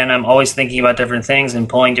jumble, and I'm always thinking about different things and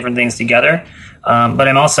pulling different things together. But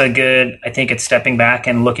I'm also good, I think, at stepping back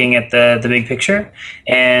and looking at the big picture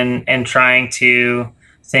and trying to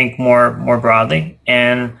think more broadly.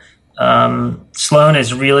 And Sloan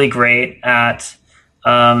is really great at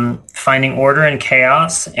finding order in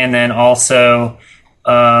chaos, and then also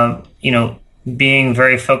being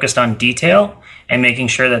very focused on detail and making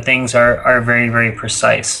sure that things are very, very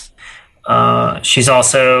precise. She's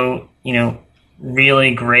also,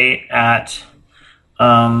 really great at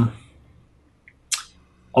a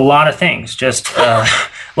lot of things, just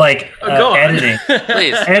like editing.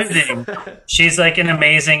 Please. Editing. She's like an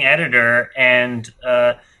amazing editor, and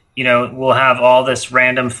we'll have all this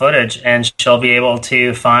random footage, and she'll be able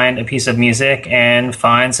to find a piece of music and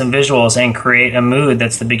find some visuals and create a mood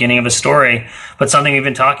that's the beginning of a story. But something we've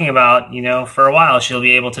been talking about, for a while, she'll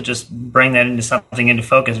be able to just bring that into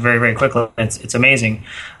focus very, very quickly. It's amazing.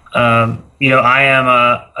 I am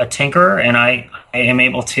a tinkerer, and I am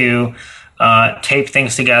able to tape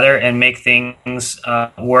things together and make things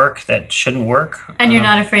work that shouldn't work. And you're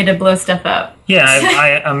not afraid to blow stuff up.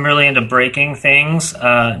 Yeah, I'm really into breaking things,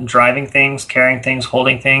 driving things, carrying things,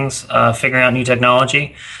 holding things, figuring out new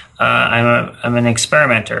technology. I'm an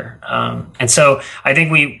experimenter, and so I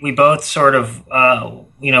think we both sort of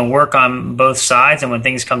work on both sides. And when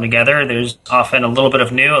things come together, there's often a little bit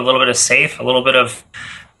of new, a little bit of safe, a little bit of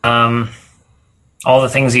all the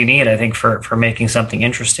things you need, I think, for making something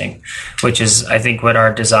interesting, which is, I think, what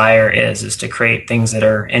our desire is to create things that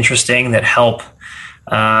are interesting, that help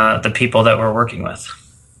the people that we're working with.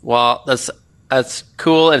 Well, that's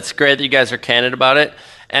cool. It's great that you guys are candid about it.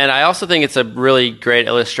 And I also think it's a really great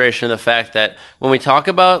illustration of the fact that when we talk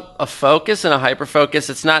about a focus and a hyper-focus,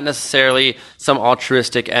 it's not necessarily some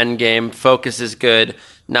altruistic end game. Focus is good,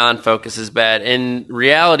 non-focus is bad. In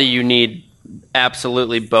reality, you need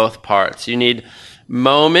absolutely both parts. You need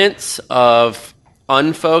moments of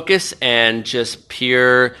unfocus and just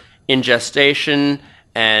pure ingestation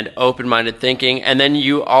and open-minded thinking. And then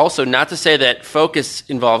you also, not to say that focus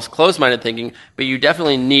involves closed-minded thinking, but you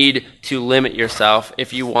definitely need to limit yourself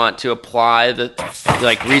if you want to apply the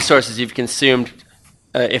resources you've consumed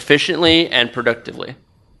efficiently and productively.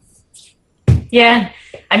 Yeah.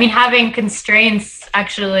 I mean, having constraints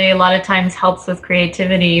actually a lot of times helps with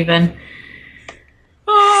creativity even.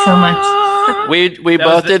 So much. We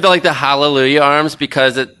both did the hallelujah arms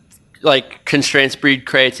because it constraints breed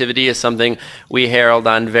creativity is something we herald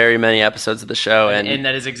on very many episodes of the show, and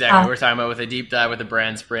that is exactly what we're talking about with a deep dive, with a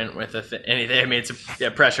brand sprint, with anything. I mean, it's a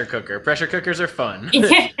pressure cooker. Pressure cookers are fun,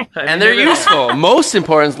 and they're useful. Most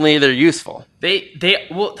importantly, they're useful. I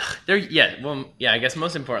guess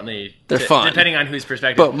most importantly, they're fun, depending on whose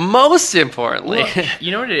perspective. But most importantly, you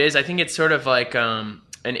know what it is? I think it's sort of like an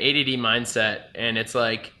ADD mindset, and it's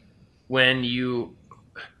like when you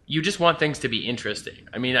just want things to be interesting.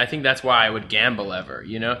 I mean, I think that's why I would gamble ever,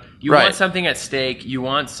 you want something at stake. You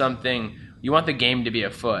want the game to be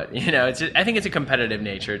afoot, I think it's a competitive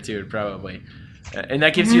nature too, probably. And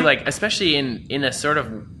that gives you especially in a sort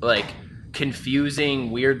of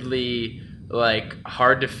confusing, weirdly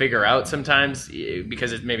hard to figure out sometimes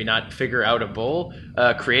because it's maybe not figure outable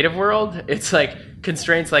creative world. It's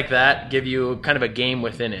constraints like that give you kind of a game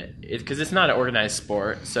within it because it's not an organized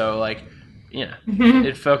sport. So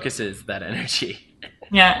it focuses that energy.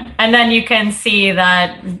 Yeah, and then you can see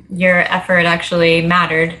that your effort actually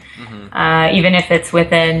mattered, even if it's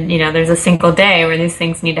within, there's a single day where these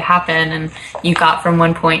things need to happen and you got from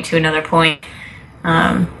one point to another point.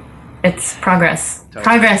 It's progress. Totally.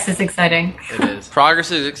 Progress is exciting. It is. Progress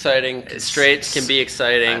is exciting. Constraints can be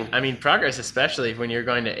exciting. I mean, progress, especially when you're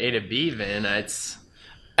going to A to B, Vin, it's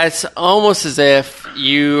almost as if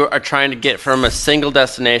you are trying to get from a single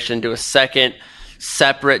destination to a second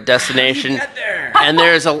separate destination. And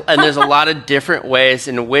there's a lot of different ways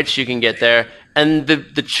in which you can get there, and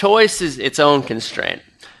the choice is its own constraint.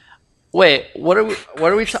 Wait, are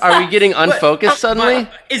we getting unfocused suddenly?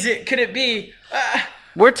 Could it be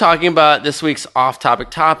We're talking about this week's off-topic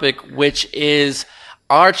topic, which is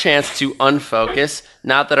our chance to unfocus.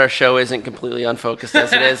 Not that our show isn't completely unfocused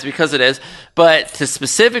as it is, because it is, but to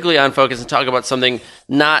specifically unfocus and talk about something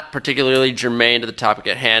not particularly germane to the topic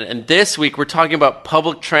at hand. And this week, we're talking about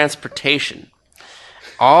public transportation.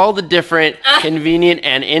 All the different convenient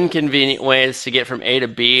and inconvenient ways to get from A to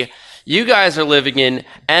B. You guys are living in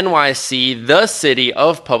NYC, the city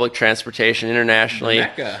of public transportation internationally.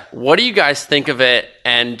 Mecca. What do you guys think of it?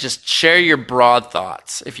 And just share your broad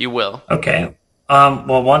thoughts, if you will. Okay.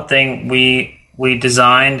 Well, one thing, we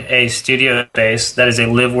designed a studio space that is a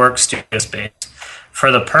live-work studio space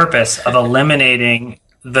for the purpose of eliminating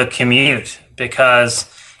the commute,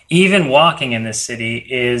 because even walking in this city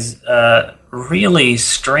is really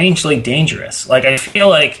strangely dangerous. I feel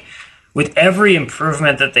like with every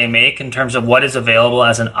improvement that they make in terms of what is available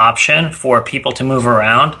as an option for people to move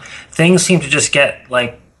around, things seem to just get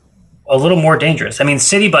a little more dangerous. I mean,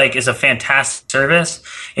 City Bike is a fantastic service.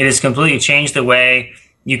 It has completely changed the way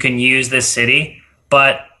you can use this city,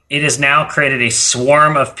 but it has now created a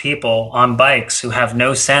swarm of people on bikes who have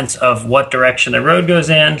no sense of what direction the road goes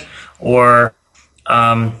in, or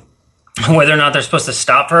whether or not they're supposed to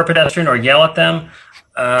stop for a pedestrian or yell at them.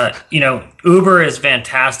 Uber is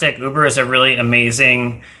fantastic. Uber is a really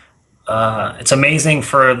amazing. It's amazing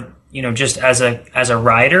for just as a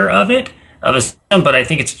rider of a system, but I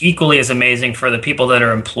think it's equally as amazing for the people that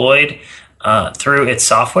are employed through its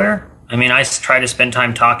software. I mean, I try to spend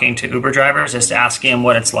time talking to Uber drivers, just asking them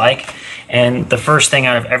what it's like, and the first thing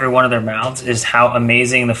out of every one of their mouths is how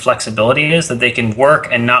amazing the flexibility is, that they can work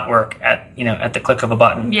and not work at the click of a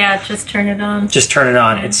button. Yeah, just turn it on.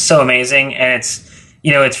 Yeah. It's so amazing, and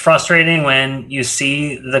it's frustrating when you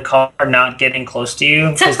see the car not getting close to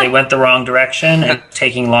you because they went the wrong direction and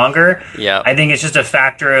taking longer. Yeah. I think it's just a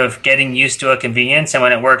factor of getting used to a convenience, and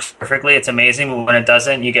when it works perfectly, it's amazing, but when it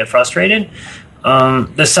doesn't, you get frustrated.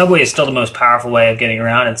 The subway is still the most powerful way of getting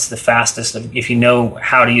around. It's the fastest if you know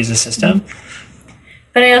how to use the system.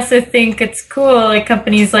 But I also think it's cool,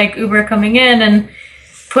 companies like Uber coming in and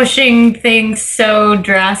pushing things so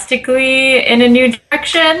drastically in a new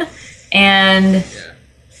direction, and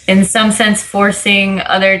in some sense forcing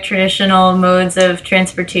other traditional modes of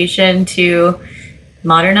transportation to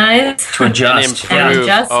modernize, to adjust. And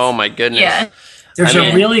adjust. Oh my goodness. Yeah. There's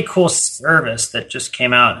a really cool service that just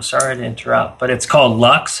came out. Sorry to interrupt, but it's called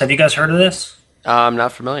Lux. Have you guys heard of this? I'm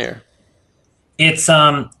not familiar. It's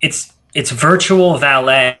virtual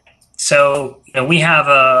valet. So we have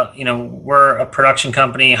we're a production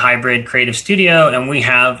company, hybrid creative studio, and we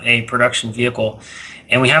have a production vehicle,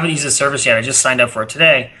 and we haven't used the service yet. I just signed up for it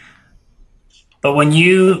today. But when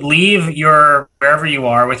you leave wherever you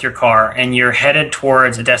are with your car and you're headed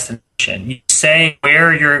towards a destination, you say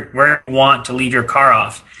where you want to leave your car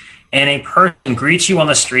off, and a person greets you on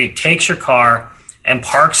the street, takes your car, and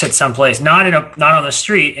parks it someplace, not on the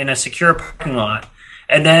street, in a secure parking lot.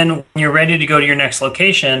 And then when you're ready to go to your next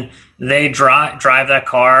location, they drive that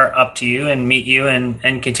car up to you and meet you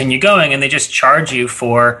and continue going, and they just charge you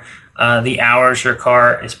for the hours your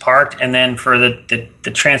car is parked, and then for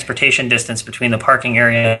the transportation distance between the parking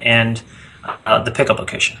area and the pickup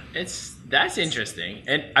location. That's interesting.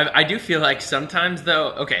 And I do feel like sometimes, though,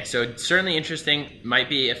 okay, so certainly interesting, might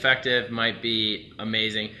be effective, might be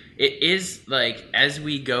amazing. It is like, as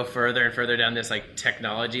we go further and further down this like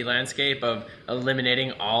technology landscape of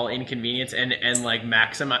eliminating all inconvenience and like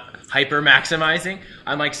hyper maximizing,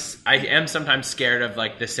 I am sometimes scared of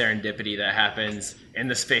like the serendipity that happens in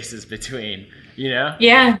the spaces between,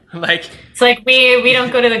 Yeah. Like, it's like we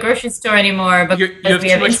don't go to the grocery store anymore, but you have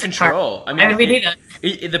too much control. Why would we do that?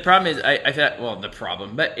 The problem is, I thought, well, the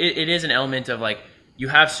problem, but it is an element of like, you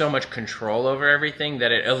have so much control over everything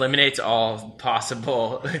that it eliminates all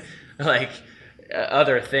possible like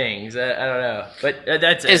other things. I don't know, but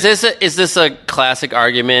that's is this a classic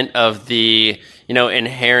argument of the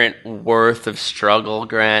inherent worth of struggle,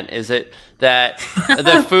 Grant? Is it that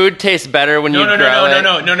the food tastes better when you grow it?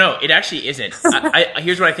 No, it actually isn't.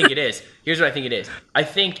 Here's what I think it is. I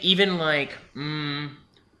think even like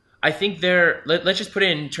I think let's just put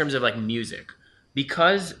it in terms of like music.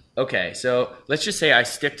 Because, okay, so let's just say I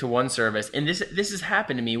stick to one service, and this has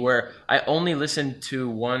happened to me where I only listen to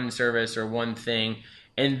one service or one thing,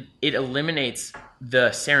 and it eliminates the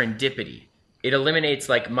serendipity. It eliminates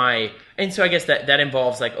like and so I guess that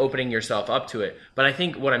involves like opening yourself up to it. But I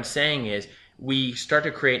think what I'm saying is we start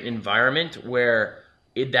to create an environment where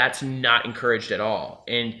that's not encouraged at all,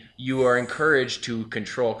 and you are encouraged to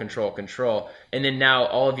control, and then now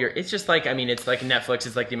all of it's just like, it's like Netflix.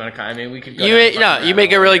 It's like the amount of time. We could go. You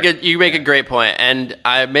make a great point, and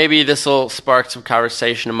maybe this will spark some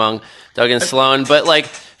conversation among Doug and Sloan. But like,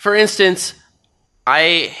 for instance,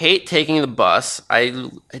 I hate taking the bus.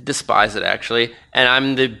 I despise it, actually, and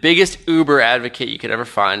I'm the biggest Uber advocate you could ever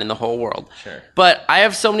find in the whole world. Sure. But I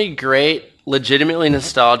have so many great, legitimately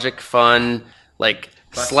nostalgic, fun, like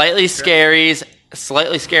slightly scary,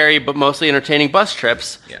 but mostly entertaining bus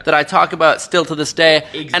trips that I talk about still to this day,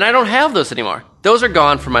 and I don't have those anymore. Those are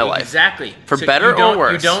gone from my life. Exactly. For better or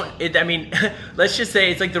worse. Let's just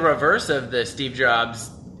say it's like the reverse of the Steve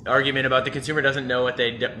Jobs argument about the consumer doesn't know what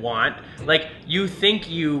they want. Like, you think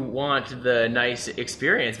you want the nice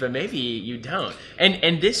experience, but maybe you don't.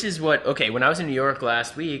 And this is what, when I was in New York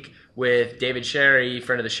last week with David Sherry,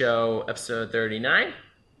 friend of the show, episode 39.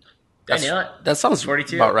 Did I nail it? That sounds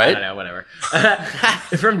 42? about right. I don't know, whatever.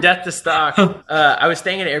 From death to stock. I was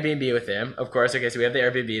staying at Airbnb with him, of course. Okay, so we have the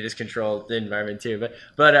Airbnb, this controlled environment too.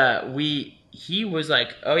 But he was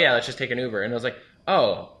like, oh yeah, let's just take an Uber. And I was like,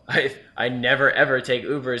 oh, I never ever take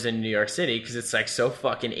Ubers in New York City because it's like so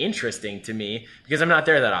fucking interesting to me because I'm not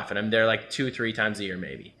there that often. I'm there like 2-3 times a year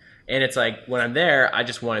maybe. And it's like, when I'm there, I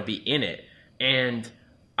just want to be in it. And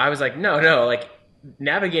I was like, no, like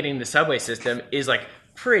navigating the subway system is like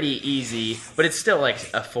pretty easy, but it's still like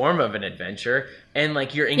a form of an adventure, and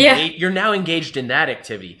like you're now engaged in that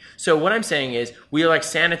activity. So what I'm saying is we are like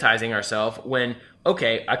sanitizing ourselves when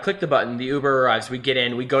I click the button, the Uber arrives, we get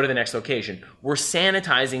in, we go to the next location. We're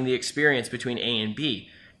sanitizing the experience between A and B.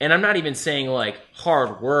 And I'm not even saying like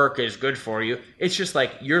hard work is good for you. It's just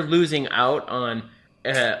like you're losing out on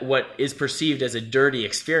what is perceived as a dirty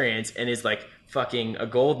experience and is like fucking a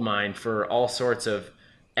gold mine for all sorts of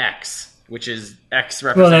X. Which is X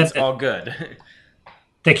represents all good.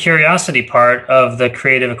 The curiosity part of the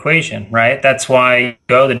creative equation, right? That's why you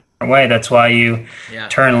go the different way. That's why you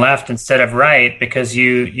turn left instead of right, because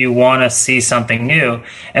you want to see something new.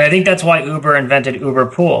 And I think that's why Uber invented Uber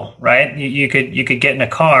Pool, right? You could get in a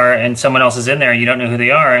car and someone else is in there, you don't know who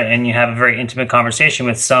they are, and you have a very intimate conversation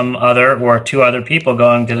with some other or two other people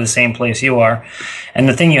going to the same place you are. And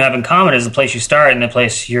the thing you have in common is the place you start and the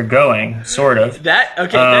place you're going, sort of.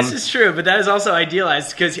 This is true, but that is also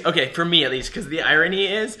idealized because, for me at least, because the irony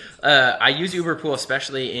is I use Uber Pool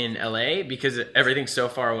especially in LA because everything's so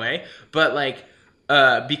far away. But like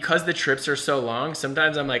because the trips are so long,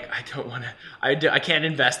 sometimes I'm like, I don't want to. I can't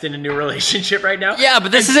invest in a new relationship right now. Yeah,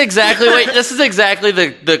 but this is exactly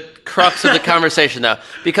the crux of the conversation, though,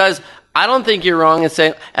 because I don't think you're wrong in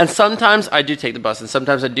saying. And sometimes I do take the bus, and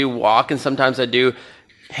sometimes I do walk, and sometimes I do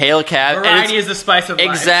hail a cab. Variety is the spice of life.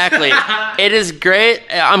 Exactly. It is great.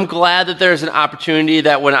 I'm glad that there's an opportunity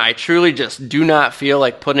that when I truly just do not feel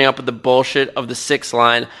like putting up with the bullshit of the 6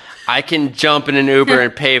 line, I can jump in an Uber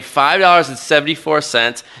and pay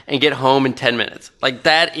 $5.74 and get home in 10 minutes. Like,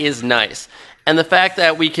 that is nice. And the fact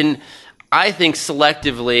that we can, I think,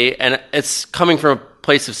 selectively, and it's coming from a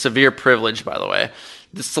place of severe privilege, by the way,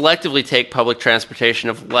 to selectively take public transportation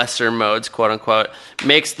of lesser modes, quote unquote,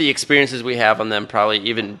 makes the experiences we have on them probably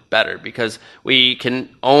even better because we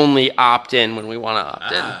can only opt in when we want to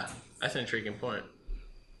opt in. That's an intriguing point.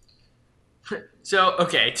 So,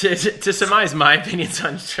 okay, to surmise my opinions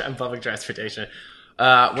on public transportation,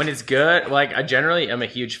 when it's good, like, I generally am a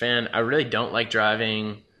huge fan. I really don't like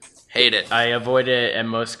driving. Hate it. I avoid it at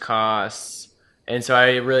most costs. And so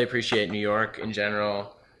I really appreciate New York in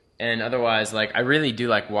general. And otherwise, like, I really do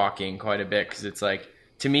like walking quite a bit because it's like,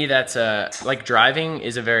 to me, that's like, driving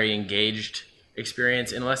is a very engaged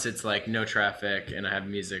experience unless it's like no traffic and I have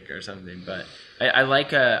music or something. But I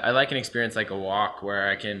like an experience like a walk where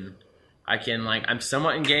I can like, I'm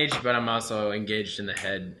somewhat engaged, but I'm also engaged in the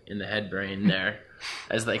head brain there,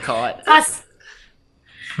 as they call it. Plus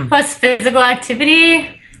physical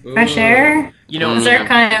activity, fresh air. You know, those are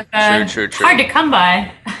kind of true. hard to come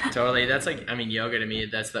by. Totally. That's like, I mean, yoga to me,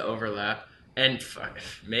 that's the overlap. And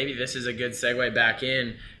maybe this is a good segue back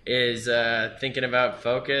in, is thinking about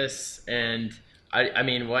focus. And I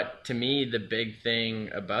mean, what to me, the big thing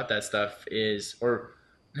about that stuff is, or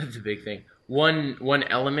the big thing, one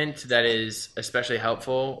element that is especially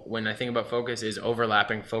helpful when I think about focus is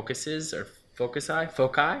overlapping focuses or foci.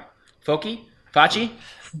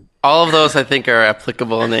 All of those, I think, are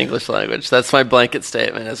applicable in the English language. That's my blanket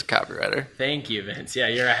statement as a copywriter. Thank you, Vince. Yeah,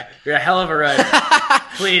 you're a hell of a writer.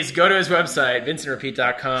 Please go to his website,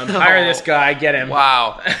 vincentrepeat.com. Hire this guy, get him.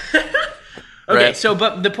 Wow. Okay, Right. so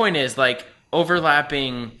but the point is, like,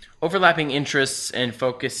 overlapping interests and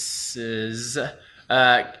focuses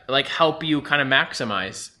like help you kind of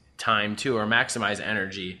maximize time too, or maximize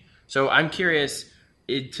energy. So I'm curious,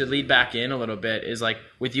 to lead back in a little bit, is like,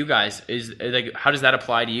 with you guys, is like, how does that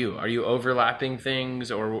apply to you? Are you overlapping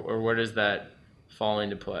things, or where does that fall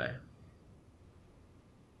into play?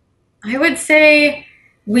 I would say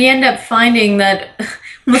we end up finding that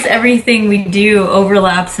almost everything we do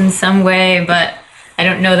overlaps in some way, but I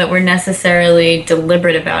don't know that we're necessarily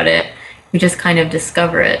deliberate about it. We just kind of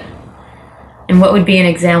discover it. And what would be an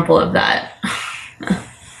example of that?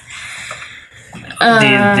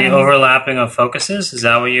 The overlapping of focuses, is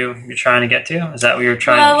that what you're trying to get to? Is that what you're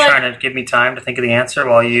trying to give me time to think of the answer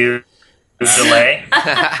while you delay?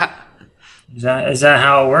 Is that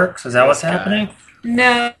how it works? Is that what's happening?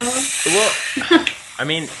 No. Well, I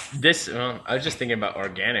mean, I was just thinking about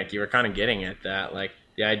organic. You were kind of getting at that, like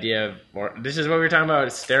the idea of, this is what we were talking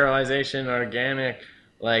about, sterilization, organic,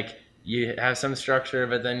 like you have some structure,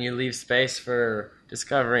 but then you leave space for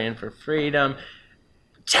discovery and for freedom.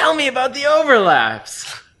 Tell me about the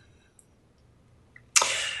overlaps.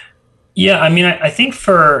 Yeah, I mean, I think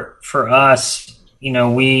for us, you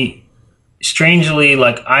know, we strangely,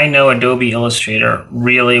 like, I know Adobe Illustrator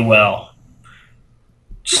really well.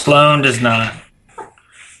 Sloan does not.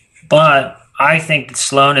 But I think that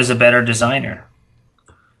Sloan is a better designer.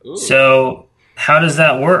 Ooh. So how does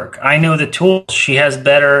that work? I know the tools. She has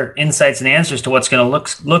better insights and answers to what's going to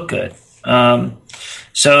look good.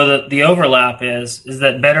 So the overlap is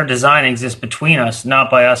that better design exists between us, not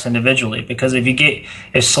by us individually. Because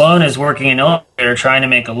if Sloan is working in Illustrator trying to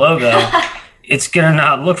make a logo, it's going to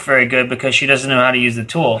not look very good because she doesn't know how to use the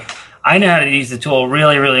tool. I know how to use the tool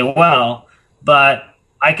really, really well, but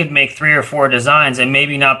I could make 3 or 4 designs and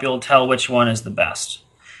maybe not be able to tell which one is the best.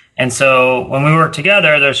 And so when we work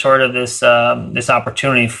together, there's sort of this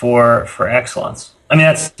opportunity for excellence. I mean,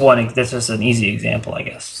 this is an easy example, I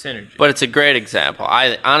guess. Synergy. But it's a great example.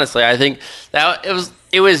 I think that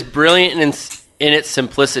it was brilliant in its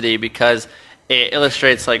simplicity because it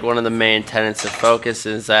illustrates, like, one of the main tenets of focus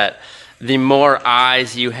is that the more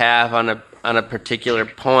eyes you have on a particular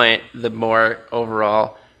point, the more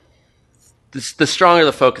overall, the stronger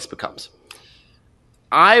the focus becomes.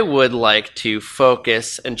 I would like to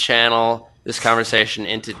focus and channel this conversation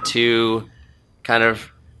into 2 kind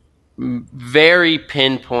of very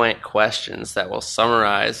pinpoint questions that will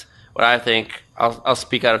summarize what I think. I'll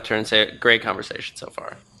speak out of turn and say, great conversation so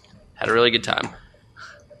far. Had a really good time.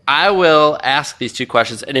 I will ask these 2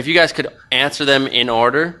 questions, and if you guys could answer them in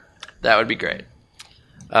order, that would be great.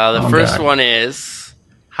 The first one is,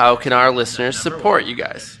 how can our listeners support you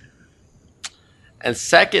guys? And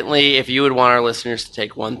secondly, if you would want our listeners to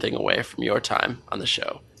take one thing away from your time on the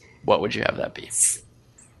show, what would you have that be?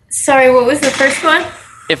 Sorry, what was the first one?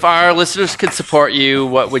 If our listeners could support you,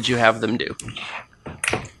 what would you have them do?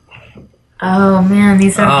 Oh man,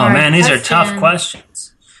 these are tough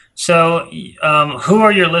questions. So, who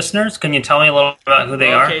are your listeners? Can you tell me a little about who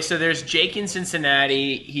they are? Okay, so there's Jake in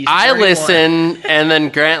Cincinnati. I listen, and then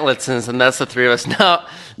Grant listens, and that's the three of us.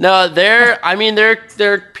 No,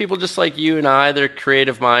 they're people just like you and I. They're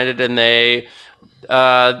creative minded, and they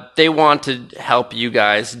want to help you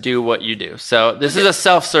guys do what you do. So this is a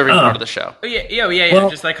self-serving part of the show. Oh, yeah.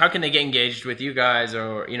 Well, just like, how can they get engaged with you guys,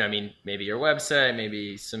 or maybe your website,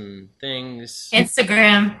 maybe some things.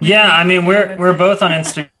 Instagram. Yeah, we're both on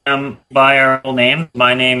Instagram by our full name.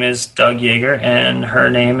 My name is Doug Jaeger, and her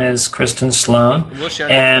name is Kristin Sloan. We'll show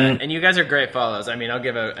and you guys are great follows. I'll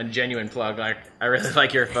give a genuine plug. Like, I really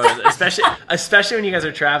like your photos, especially when you guys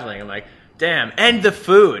are traveling. I'm like, damn, and the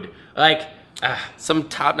food, like. Some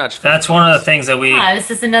top-notch food. That's one of the things that we...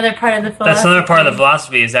 this is another part of the philosophy. That's another part of the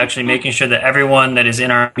philosophy, is actually making sure that everyone that is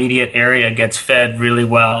in our immediate area gets fed really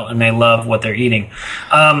well and they love what they're eating.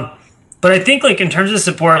 But I think, like, in terms of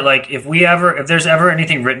support, like, if there's ever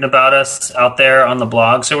anything written about us out there on the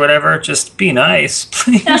blogs or whatever, just be nice,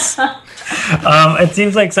 please. It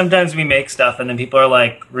seems like sometimes we make stuff and then people are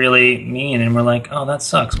like really mean, and we're like, oh, that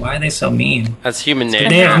sucks. Why are they so mean? That's human nature.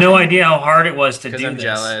 They have no idea how hard it was to do this. Because I'm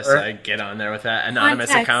jealous. I get on there with that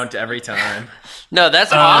anonymous account every time. No,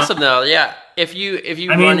 that's awesome though. Yeah, if you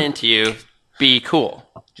run into you, be cool.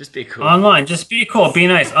 Just be cool. Online, just be cool. Be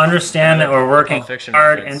nice. Understand that we're working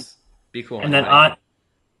hard and be cool. And that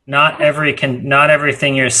not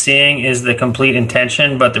everything you're seeing is the complete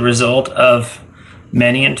intention, but the result of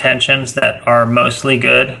many intentions that are mostly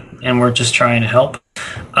good, and we're just trying to help.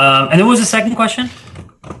 And then what was the second question?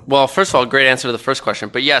 Well, first of all, great answer to the first question.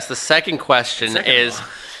 But yes, the second question is,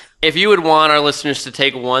 if you would want our listeners to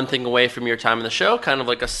take one thing away from your time in the show, kind of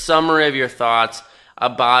like a summary of your thoughts, a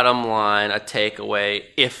bottom line, a takeaway,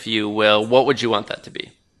 if you will, what would you want that to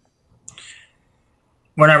be?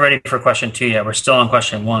 We're not ready for question 2 yet. We're still on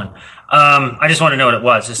question 1. I just want to know what it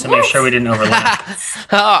was, just to make sure we didn't overlap.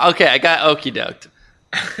 Oh, okay. I got okie doked.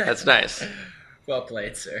 That's nice. Well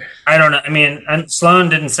played, sir. I don't know. And Sloan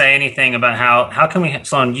didn't say anything about how can we...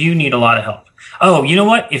 Sloan, you need a lot of help. Oh, you know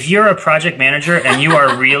what? If you're a project manager and you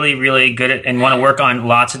are really, really good at and want to work on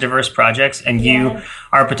lots of diverse projects, and you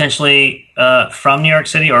are potentially from New York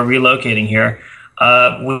City or relocating here,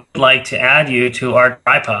 we'd like to add you to our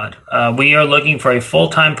tripod. We are looking for a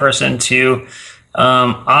full-time person to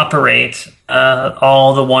operate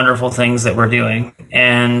all the wonderful things that we're doing.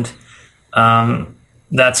 And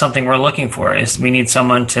that's something we're looking for. Is we need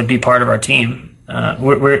someone to be part of our team.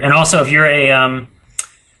 And also, if you're a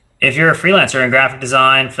freelancer in graphic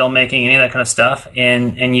design, filmmaking, any of that kind of stuff,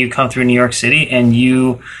 and you come through New York City and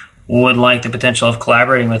you would like the potential of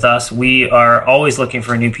collaborating with us, we are always looking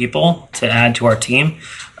for new people to add to our team.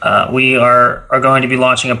 We are going to be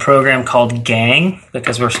launching a program called Gang,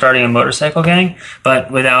 because we're starting a motorcycle gang,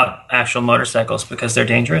 but without actual motorcycles because they're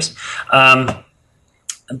dangerous.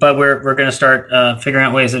 But we're going to start figuring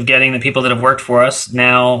out ways of getting the people that have worked for us.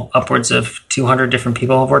 Now upwards of 200 different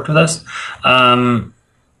people have worked with us.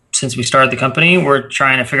 Since we started the company, we're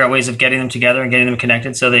trying to figure out ways of getting them together and getting them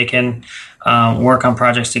connected so they can work on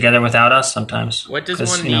projects together without us sometimes. What does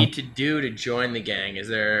one need to do to join the gang? Is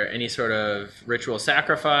there any sort of ritual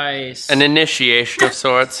sacrifice? An initiation of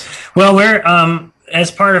sorts? Well, we're... as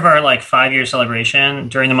part of our 5-year celebration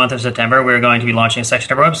during the month of September, we're going to be launching a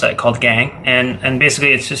section of our website called Gang, and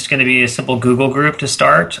basically it's just going to be a simple Google group to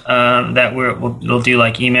start that we'll do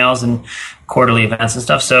emails and quarterly events and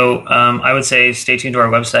stuff. So I would say stay tuned to our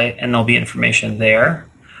website, and there'll be information there.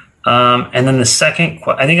 And then the second,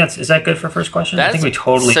 I think is that good for first question? That's I think we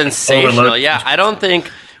totally sensational. Yeah, I don't think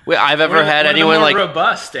I've ever had anyone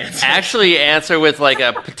robust answer. Actually answer with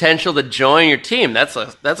a potential to join your team. That's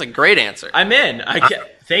a great answer. I'm in.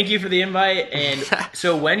 Thank you for the invite. And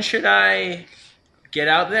so when should I get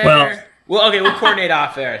out there? Well, okay, we'll coordinate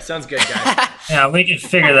off there. Sounds good, guys. Yeah, we can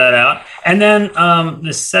figure that out. And then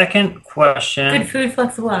the second question. Good food,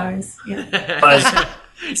 flexible hours. Yeah.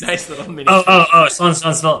 Was, nice little mini.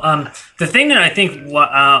 Sloan. The thing that I think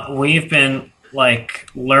we've been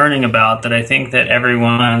learning about that I think that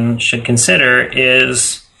everyone should consider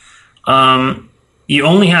is you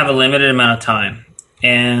only have a limited amount of time,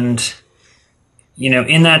 and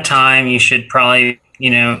in that time you should probably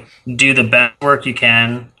do the best work you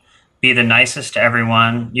can, be the nicest to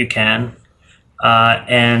everyone you can,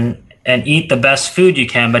 and eat the best food you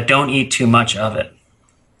can, but don't eat too much of it.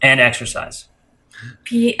 and exercise.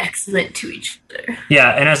 Be excellent to each other.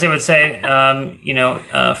 Yeah, and as they would say,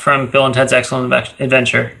 from Bill and Ted's Excellent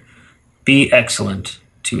Adventure, be excellent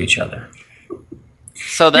to each other.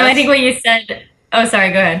 So that's, No, I think what you said. Oh,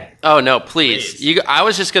 sorry. Go ahead. Oh no, please. I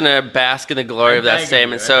was just gonna bask in the glory of that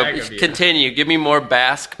statement. So continue. Give me more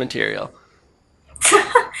bask material.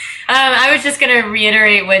 I was just gonna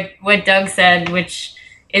reiterate what Doug said, which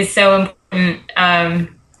is so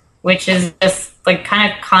important. Which is just like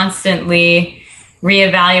kind of constantly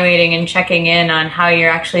reevaluating and checking in on how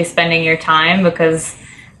you're actually spending your time, because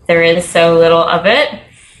there is so little of it.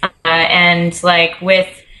 And like with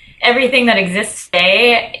everything that exists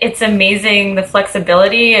today, it's amazing the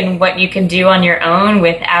flexibility and what you can do on your own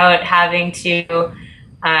without having to go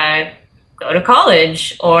to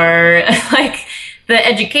college, or like the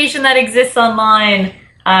education that exists online,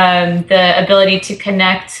 the ability to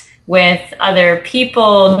connect with other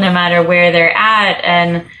people no matter where they're at,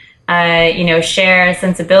 and share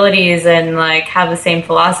sensibilities and like have the same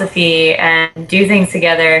philosophy and do things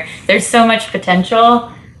together. There's so much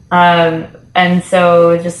potential. And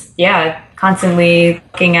so just, constantly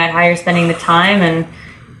looking at how you're spending the time and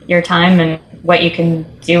your time and what you can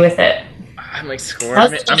do with it. I'm like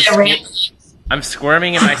squirming. I'm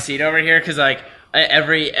squirming in my seat over here because like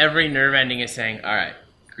every nerve ending is saying, all right,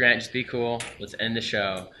 Grant, just be cool. Let's end the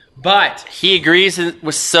show. But he agrees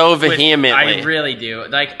with so vehemently. I really do.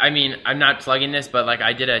 Like, I mean, I'm not plugging this, but like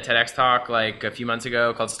I did a TEDx talk like a few months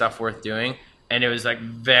ago called Stuff Worth Doing. And it was like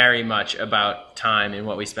very much about time and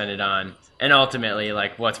what we spend it on. And ultimately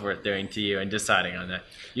like what's worth doing to you and deciding on that.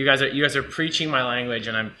 You guys are preaching my language,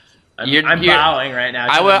 and I'm bowing right now.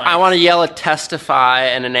 I want to yell a testify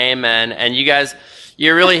and an amen. And you guys,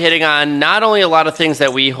 you're really hitting on not only a lot of things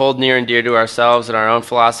that we hold near and dear to ourselves and our own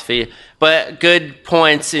philosophy, but good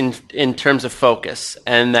points in terms of focus,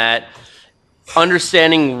 and that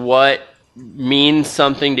understanding what means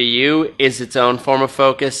something to you is its own form of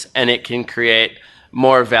focus, and it can create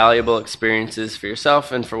more valuable experiences for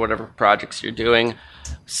yourself and for whatever projects you're doing.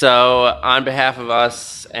 So on behalf of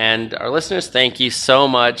us and our listeners, thank you so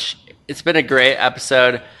much. It's been a great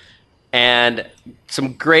episode and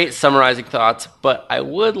some great summarizing thoughts, but I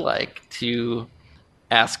would like to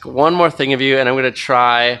ask one more thing of you, and I'm going to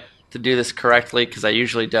try to do this correctly because I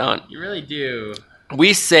usually don't. You really do.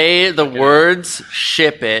 We say the words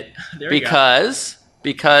 "ship it" because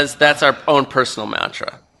that's our own personal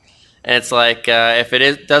mantra, and it's like if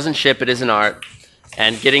it doesn't ship, it isn't art,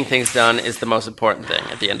 and getting things done is the most important thing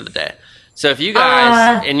at the end of the day. So if you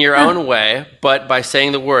guys, in your own way, but by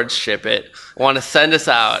saying the words "ship it," want to send us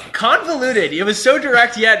out. Convoluted. It was so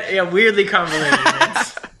direct yet weirdly convoluted.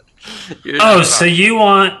 So you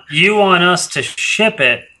want us to ship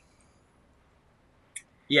it?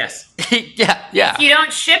 Yes. Yeah. If you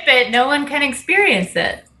don't ship it, no one can experience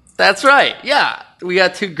it. That's right. Yeah. We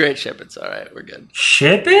got 2 great ship-its. All right. We're good.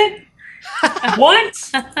 Ship it? What?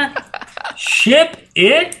 Ship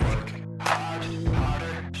it?